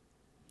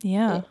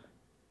 Yeah.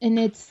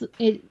 it's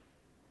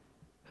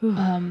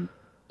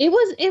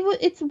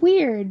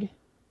weird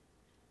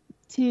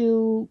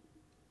to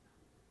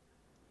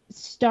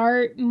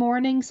start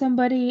mourning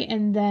somebody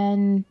and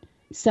then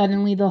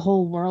suddenly the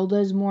whole world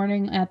is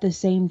mourning at the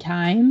same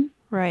time.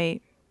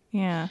 Right.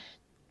 Yeah.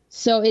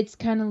 So it's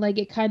kind of like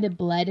it kind of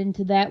bled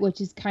into that,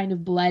 which is kind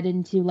of bled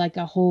into like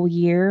a whole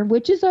year,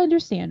 which is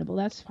understandable.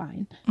 That's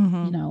fine.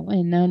 Mm-hmm. You know,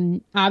 and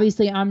then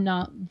obviously I'm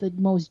not the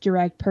most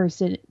direct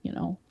person, you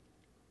know,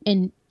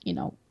 and, you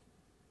know,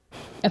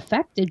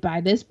 affected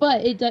by this,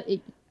 but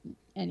it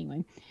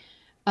anyway.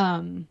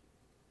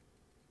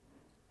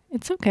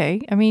 It's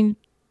okay. I mean,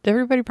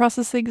 everybody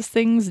processes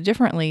things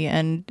differently,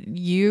 and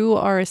you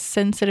are a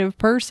sensitive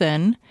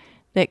person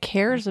that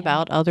cares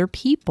about other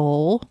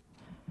people.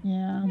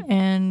 Yeah.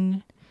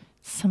 And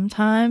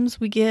sometimes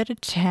we get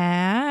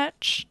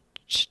attached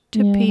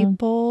to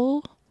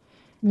people.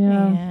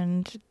 Yeah.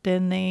 And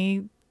then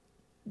they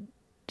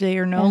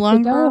are no Have to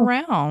longer go.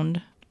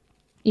 around.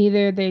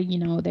 Either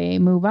they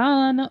move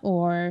on,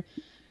 or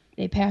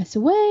they pass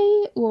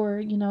away,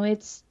 or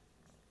it's.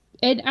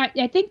 And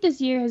I think this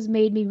year has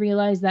made me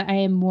realize that I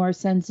am more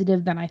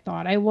sensitive than I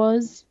thought I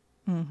was.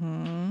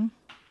 Mm-hmm.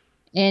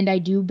 And I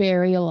do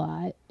bury a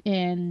lot,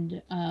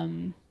 and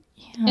and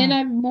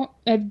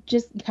I've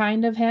just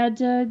kind of had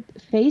to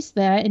face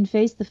that and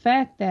face the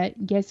fact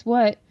that, guess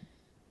what?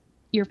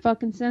 You're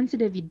fucking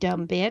sensitive, you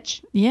dumb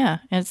bitch. Yeah,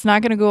 and it's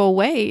not gonna go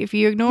away if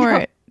you ignore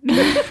it.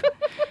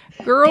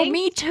 Girl,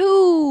 me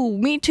too.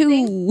 Me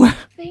too.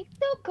 Think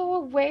they'll go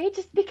away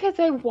just because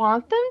I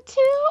want them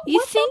to? You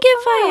What think the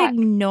if I fuck?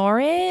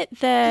 ignore it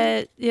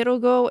that it'll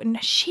go?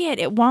 Shit,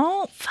 it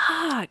won't.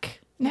 Fuck.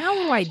 Now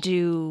what do I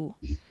do?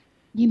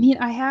 You mean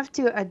I have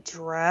to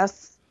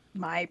address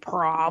my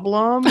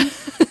problem?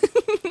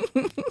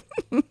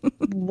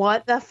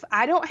 What the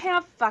I don't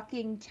have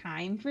fucking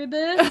time for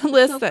this.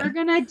 Listen. So we're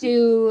gonna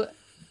do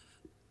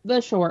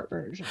the short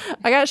version.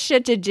 I got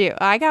shit to do.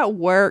 I got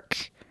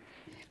work.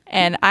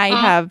 And I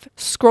have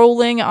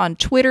scrolling on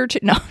Twitter to...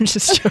 No, I'm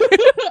just joking.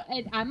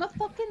 And I'm a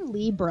fucking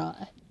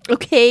Libra.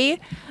 Okay?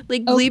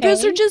 Like, okay.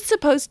 Libras are just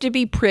supposed to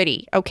be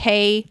pretty,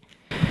 okay?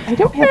 I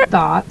don't have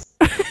thoughts.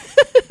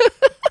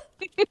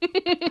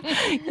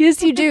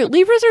 Yes, you do.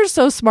 Libras are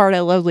so smart. I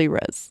love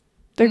Libras.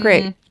 They're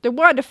great. They're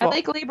wonderful. I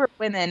like Libra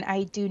women.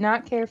 I do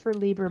not care for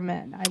Libra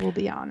men. I will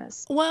be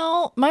honest.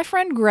 Well, my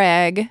friend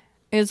Greg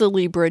is a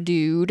Libra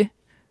dude.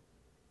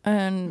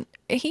 And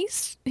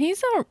he's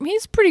a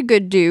pretty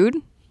good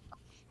dude.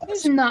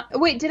 He's not.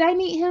 Wait, did I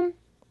meet him?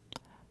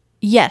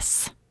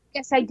 Yes.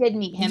 Yes, I did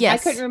meet him.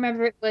 Yes. I couldn't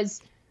remember it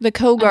was the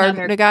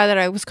the guy that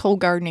I was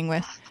co-gardening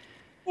with.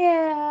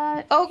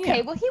 Yeah. Okay.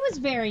 Yeah. Well, he was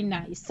very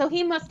nice, so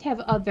he must have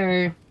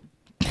other.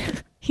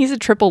 He's a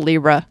triple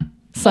Libra,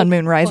 Sun,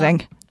 Moon, Rising.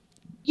 Well,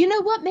 you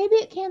know what? Maybe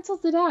it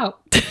cancels it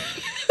out.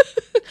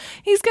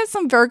 He's got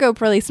some Virgo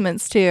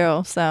placements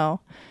too,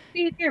 so.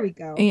 See, there we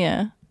go.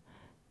 Yeah.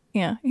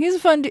 Yeah. He's a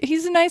fun.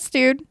 He's a nice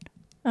dude.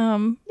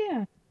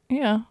 Yeah.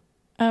 Yeah.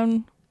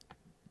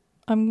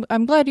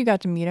 I'm glad you got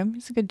to meet him.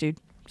 He's a good dude.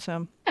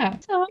 So yeah,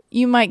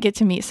 you might get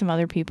to meet some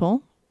other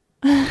people.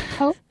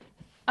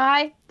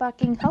 I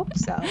fucking hope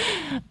so.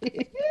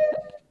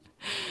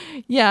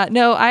 Yeah,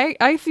 no,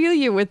 I feel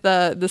you with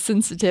the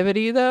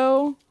sensitivity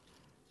though,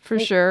 for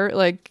sure.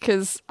 Like,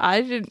 cause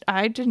I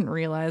didn't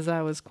realize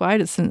I was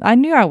quite I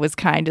knew I was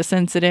kind of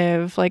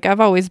sensitive. Like, I've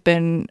always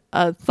been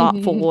a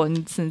thoughtful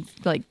and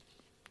like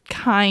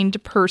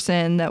kind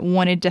person that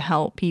wanted to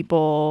help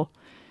people,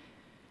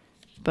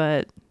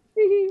 but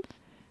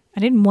I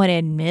didn't want to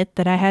admit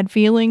that I had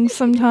feelings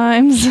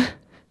sometimes.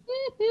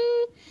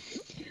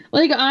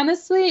 Like,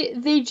 honestly,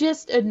 they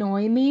just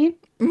annoy me.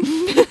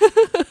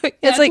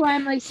 That's like, why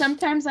I'm like,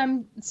 sometimes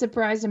I'm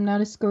surprised I'm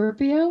not a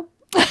Scorpio.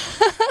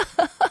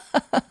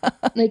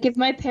 Like, if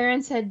my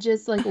parents had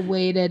just, like,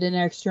 waited an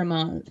extra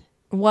month.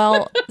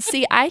 Well,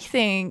 see, I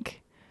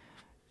think,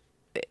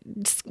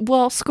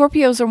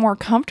 Scorpios are more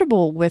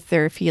comfortable with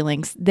their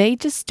feelings. They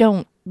just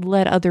don't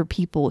let other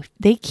people,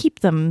 they keep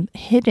them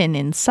hidden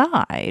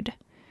inside.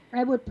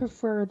 I would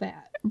prefer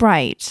that.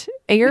 Right.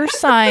 Air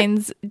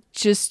signs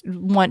just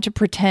want to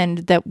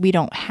pretend that we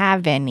don't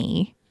have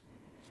any.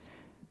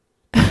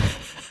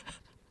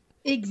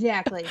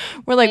 Exactly.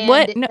 We're like, and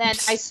what? No. Then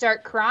I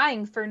start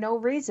crying for no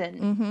reason.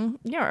 Mm-hmm.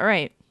 Yeah,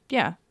 right.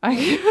 Yeah.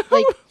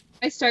 Like,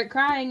 I start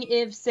crying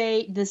if,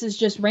 say, this is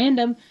just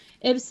random,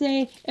 if,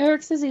 say,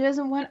 Eric says he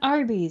doesn't want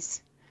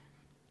Arby's.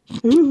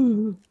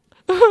 Or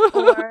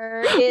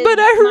but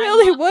I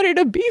really wanted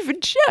a beef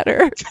and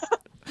cheddar.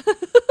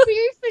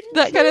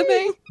 That kind of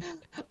thing.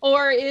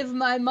 Or if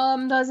my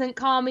mom doesn't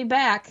call me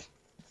back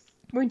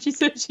when she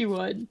said she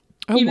would.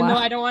 Even though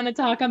I don't want to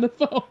talk on the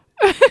phone.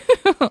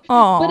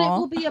 But it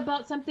will be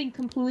about something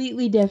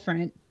completely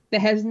different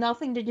that has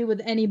nothing to do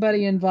with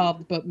anybody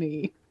involved but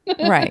me.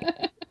 Right.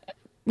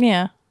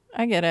 Yeah,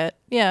 I get it.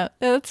 Yeah,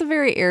 that's a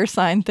very air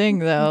sign thing,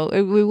 though.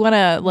 We want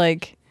to,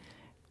 like,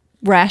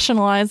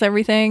 rationalize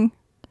everything.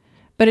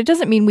 But it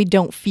doesn't mean we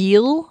don't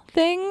feel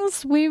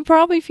things. We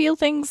probably feel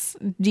things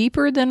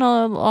deeper than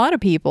a lot of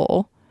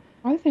people.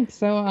 I think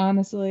so,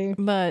 honestly.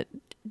 But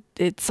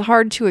it's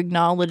hard to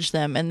acknowledge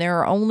them. And there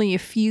are only a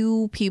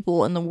few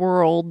people in the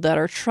world that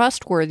are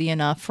trustworthy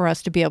enough for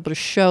us to be able to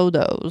show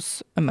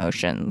those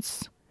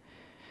emotions.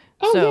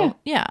 Oh, so,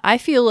 yeah, I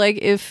feel like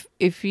if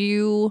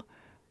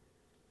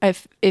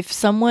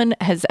someone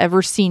has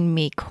ever seen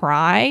me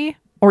cry,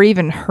 or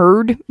even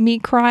heard me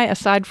cry,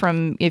 aside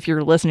from if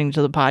you're listening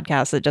to the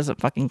podcast, it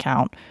doesn't fucking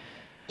count.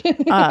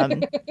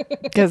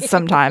 Because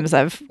sometimes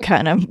I've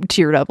kind of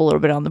teared up a little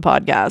bit on the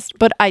podcast,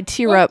 but I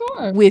tear up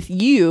with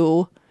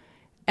you,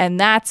 and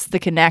that's the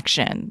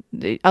connection.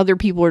 The other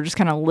people are just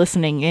kind of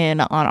listening in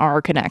on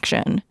our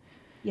connection.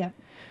 Yeah.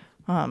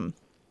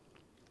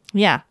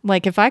 Yeah,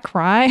 like if I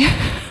cry,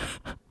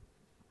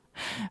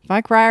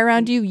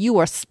 around you, you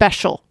are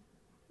special.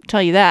 I'll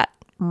tell you that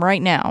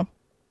right now.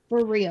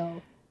 For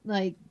real.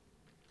 Like,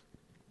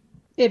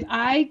 if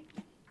I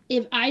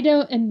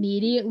don't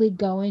immediately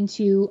go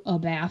into a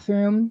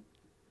bathroom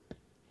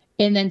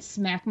and then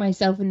smack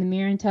myself in the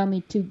mirror and tell me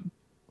to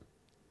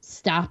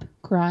stop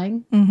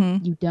crying,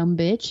 Mm-hmm. you dumb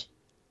bitch.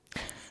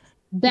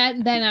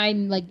 Then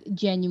I'm like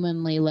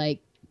genuinely like,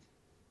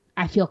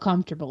 I feel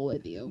comfortable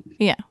with you.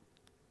 Yeah.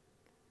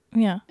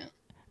 Yeah.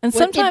 And What-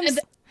 sometimes,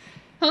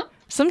 huh?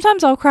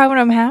 sometimes I'll cry when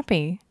I'm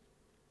happy.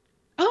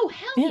 Oh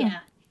hell Yeah. yeah!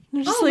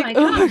 I'm just Oh like, my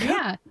oh god, my God.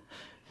 yeah.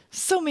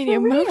 So many For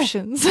real.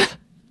 emotions.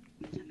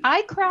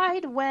 I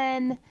cried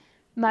when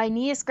my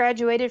niece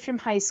graduated from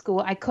high school.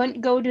 I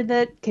couldn't go to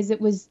because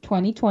it was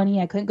 2020.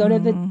 I couldn't go to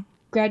the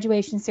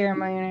graduation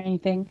ceremony or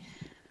anything.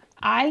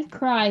 I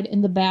cried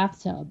in the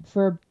bathtub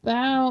for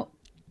about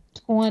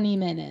 20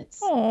 minutes.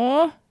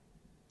 Aw.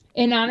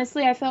 And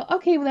honestly, I felt,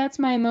 okay, well, that's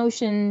my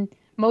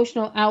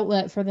emotional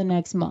outlet for the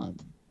next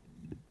month.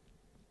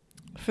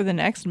 For the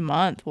next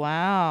month.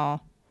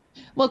 Wow.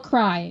 Well,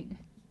 crying,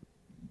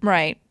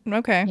 Right.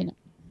 Okay. You know.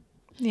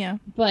 Yeah.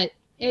 but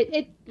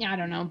it I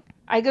don't know.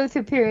 I go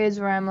through periods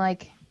where I'm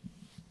like,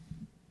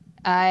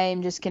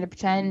 I'm just going to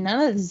pretend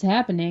None of this is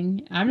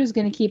happening. I'm just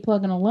gonna keep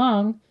plugging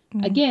along.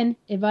 Again,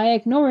 if I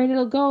ignore it,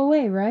 it'll go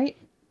away, right?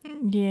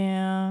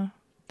 Yeah.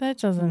 That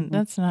doesn't,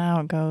 that's not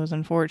how it goes,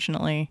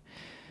 unfortunately.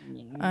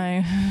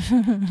 I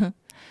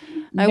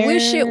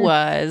wish it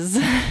was.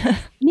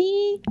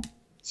 Me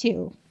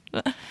too.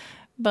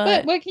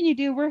 But what can you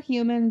do? We're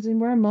humans and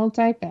we're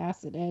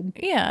multifaceted.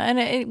 yeah,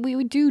 and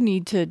we do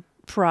need to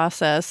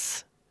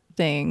process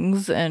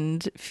things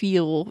and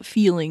feel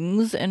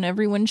feelings, and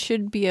everyone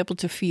should be able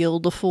to feel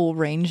the full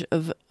range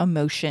of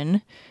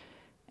emotion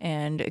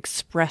and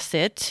express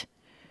it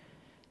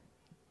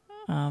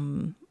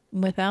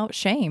without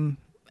shame.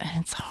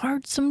 And it's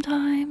hard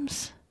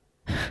sometimes.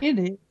 It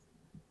is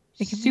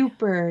It can be-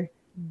 super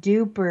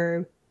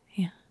duper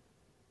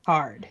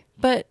hard.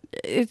 But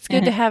it's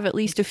good to have at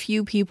least a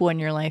few people in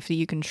your life that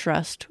you can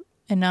trust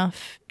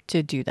enough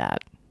to do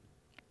that.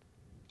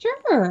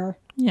 Sure.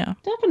 Yeah.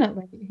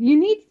 Definitely.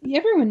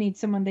 Everyone needs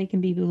someone they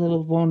can be a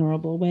little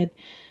vulnerable with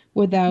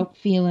without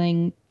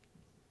feeling,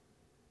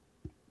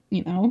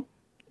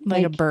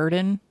 Like a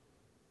burden.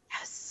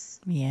 yes.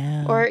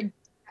 Yeah. Or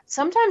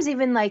sometimes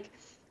even like,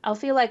 I'll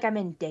feel like I'm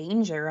in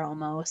danger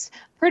almost.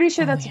 Pretty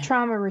sure that's a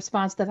trauma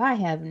response that I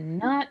have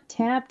not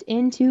tapped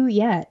into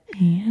yet.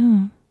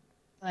 Yeah.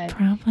 But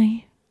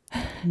Probably.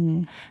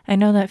 I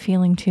know that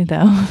feeling too,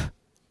 though.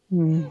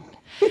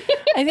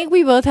 I think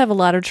we both have a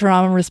lot of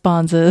trauma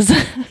responses.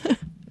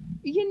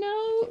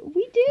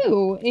 We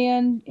do,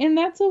 and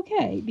that's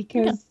okay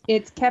because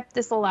it's kept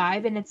us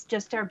alive and it's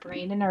just our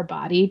brain and our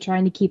body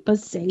trying to keep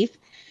us safe.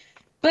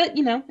 but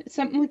it's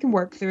something we can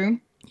work through.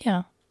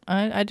 Yeah.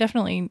 I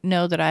definitely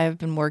know that I have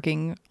been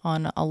working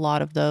on a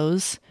lot of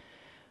those.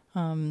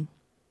 And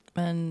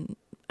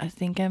I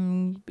think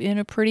I'm in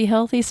a pretty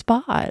healthy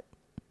spot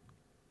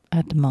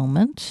at the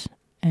moment.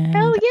 And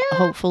Hell yeah.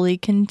 hopefully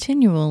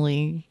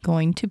continually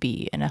going to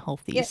be in a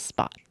healthy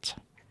spot.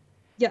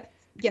 Yes,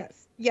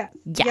 yes, yes,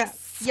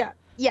 Yes. Yeah,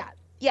 yeah,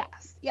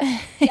 yes,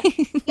 yes, yes,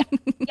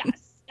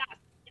 yes,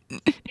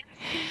 yes.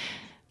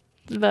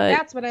 But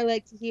That's what I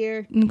like to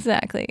hear.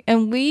 exactly.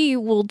 And we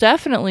will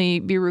definitely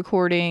be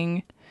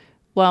recording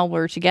while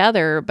we're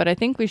together, but I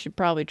think we should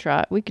probably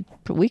try. We could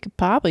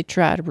probably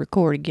try to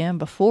record again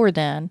before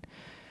then.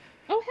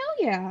 Oh hell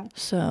yeah!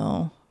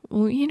 So,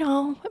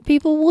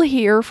 people will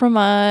hear from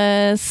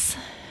us.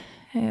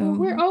 Well,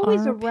 we're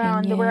always our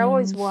around. We're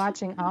always opinions.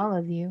 watching all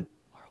of you.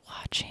 We're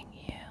watching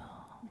you.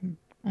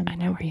 I'm I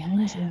know right where you behind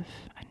live. you.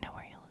 I know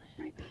where you live.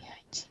 Right behind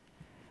you.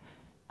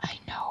 I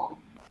know.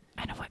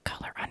 I know what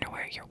color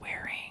underwear you're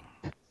wearing.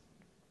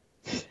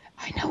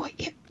 I know what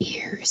your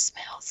ear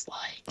smells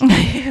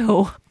like.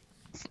 Ew.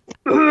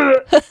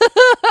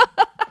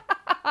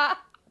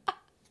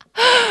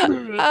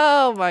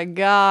 Oh my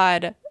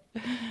God.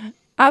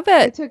 I I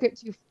bet. took it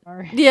too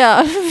far.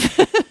 Yeah.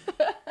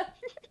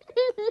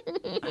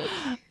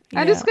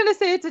 I'm just gonna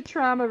say it's a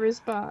trauma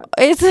response.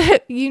 It's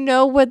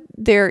what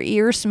their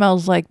ear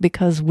smells like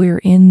because we're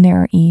in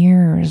their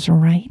ears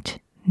right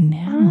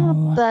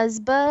now. Buzz,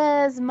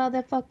 buzz,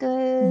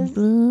 motherfuckers.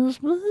 Buzz,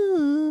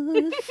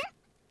 buzz.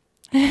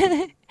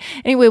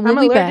 Anyway, we'll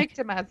I'm be allergic back.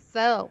 to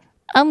myself.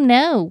 Oh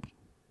no.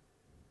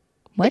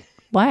 What?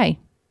 Why?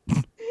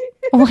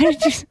 Why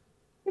did you?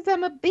 Because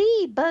I'm a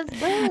bee. Buzz,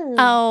 buzz.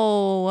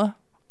 Oh.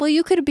 Well,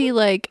 you could be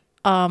like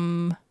a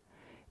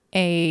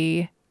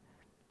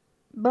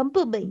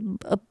Bumblebee.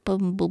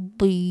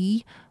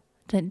 bumblebee.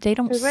 They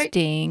don't Right.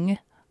 sting.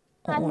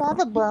 I love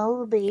a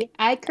bumblebee.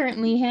 I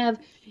currently have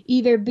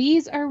either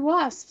bees or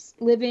wasps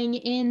living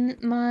in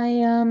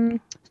my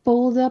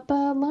fold up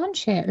lawn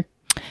chair.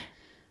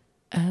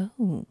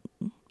 Oh.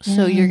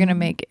 So you're going to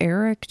make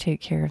Eric take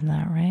care of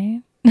that,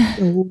 right?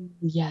 Oh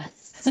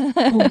yes.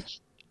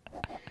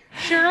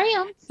 Sure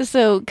am.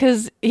 So,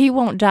 because he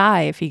won't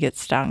die if he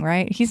gets stung,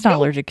 right? He's not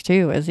allergic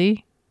to, is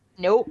he?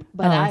 Nope,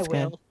 but Oh, I that's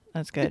will. good.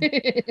 That's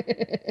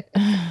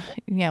good.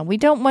 Yeah, we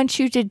don't want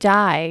you to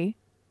die.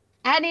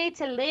 I need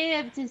to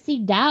live To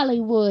see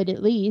Dollywood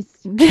at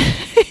least.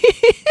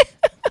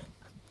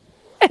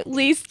 At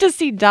least to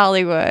see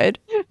Dollywood.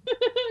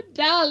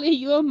 Dolly,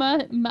 you're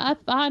my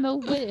final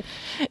wish.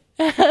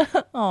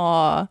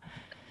 Aw.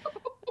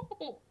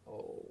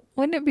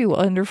 Wouldn't it be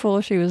wonderful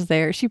if she was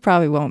there? She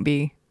probably won't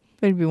be.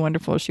 But it'd be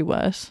wonderful if she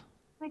was.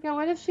 Oh my God,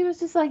 what if she was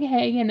just like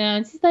hanging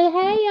out? She's like,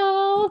 "Hey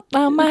y'all."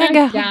 Oh my I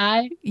God.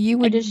 die. You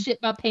I would just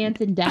shit my pants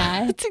and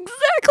die. That's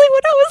exactly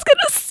what I was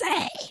gonna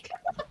say.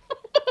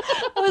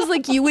 I was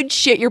like, you would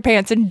shit your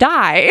pants and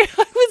die.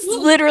 I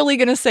was literally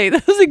gonna say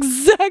those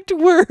exact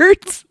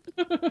words.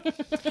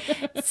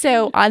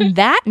 So on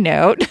that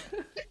note,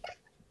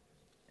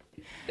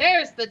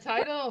 There's the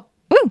title.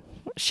 woo,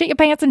 shit your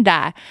pants and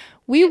die.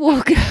 We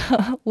will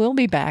we'll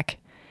be back.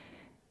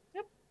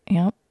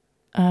 Yep.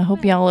 I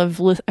hope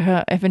y'all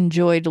have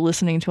enjoyed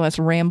listening to us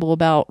ramble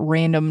about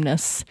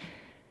randomness.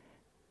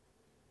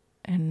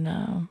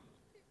 And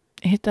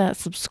hit that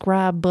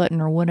subscribe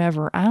button or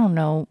whatever. I don't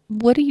know.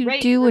 What do you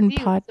do in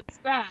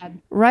subscribe?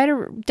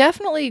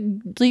 Definitely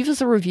leave us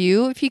a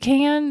review if you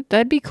can.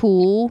 That'd be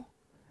cool.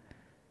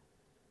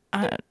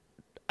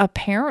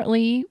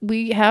 Apparently,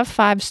 we have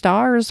 5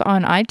 stars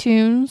on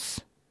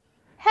iTunes.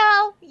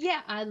 Hell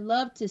yeah, I'd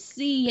love to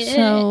see it.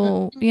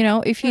 So,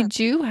 if you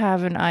do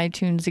have an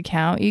iTunes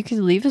account, you could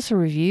leave us a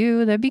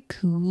review. That'd be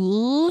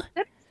cool.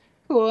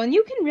 Cool. And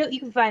you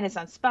can find us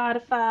on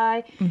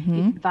Spotify. Mm-hmm.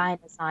 You can find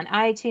us on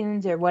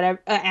iTunes or whatever.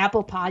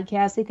 Apple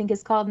Podcasts, I think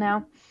it's called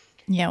now.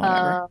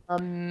 Yeah,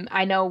 whatever.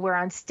 I know we're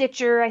on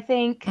Stitcher, I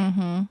think.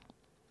 Mm-hmm.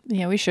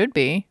 Yeah, we should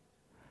be.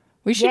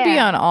 We should be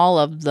on all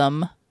of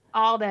them.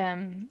 All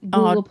them.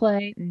 Google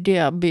Play.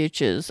 Yeah,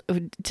 bitches.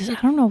 I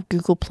don't know if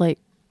Google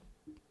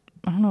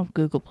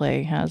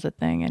Play has a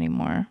thing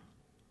anymore.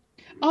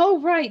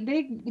 Oh, right.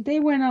 They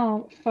went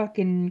all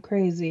fucking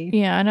crazy.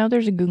 Yeah, I know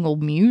there's a Google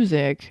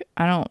Music.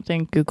 I don't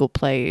think Google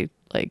Play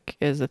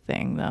is a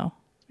thing though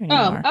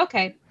anymore. Oh,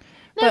 okay.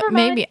 But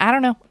maybe I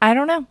don't know. I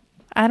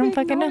don't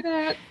fucking know.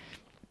 That.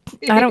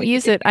 I don't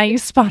use it. I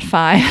use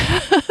Spotify.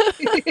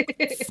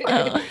 Me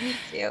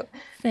too.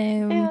 So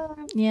yeah.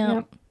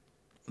 Yep.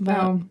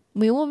 But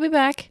we will be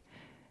back.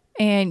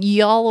 And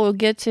y'all will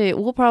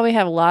we'll probably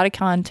have a lot of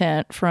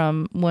content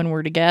from when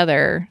we're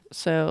together.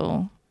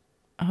 So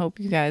I hope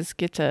you guys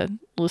get to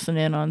listen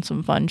in on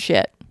some fun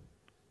shit.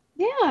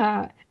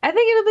 Yeah. I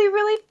think it'll be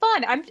really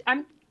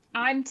fun.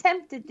 I'm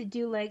tempted to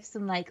do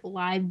some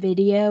live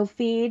video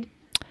feed.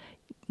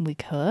 We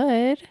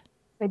could.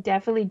 But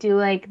definitely do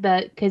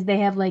because they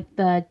have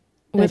the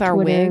with our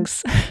Twitter.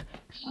 wigs.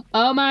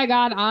 Oh my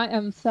God, I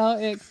am so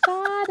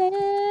excited.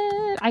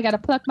 I gotta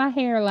pluck my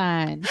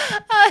hairline.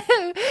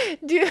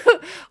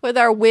 With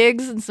our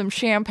wigs and some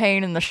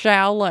champagne in the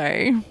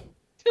chalet. In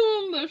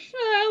the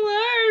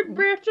chalet,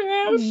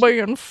 bitches.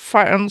 Being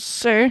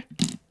fancy.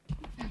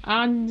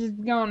 I'm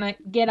just gonna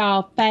get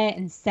all fat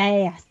and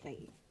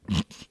sassy.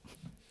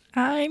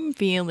 I'm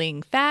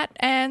feeling fat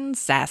and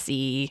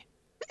sassy.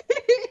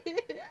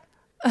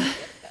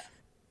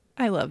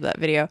 I love that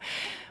video.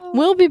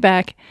 We'll be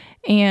back.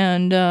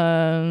 And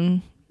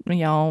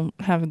y'all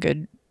have a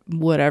good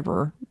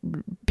whatever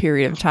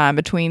period of time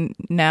between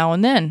now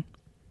and then.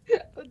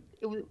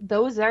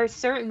 Those are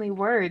certainly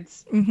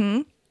words.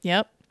 Mm-hmm.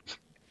 Yep.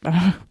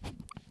 Bye,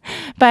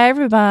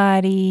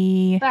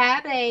 everybody.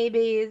 Bye,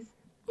 babies.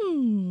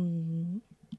 Hmm.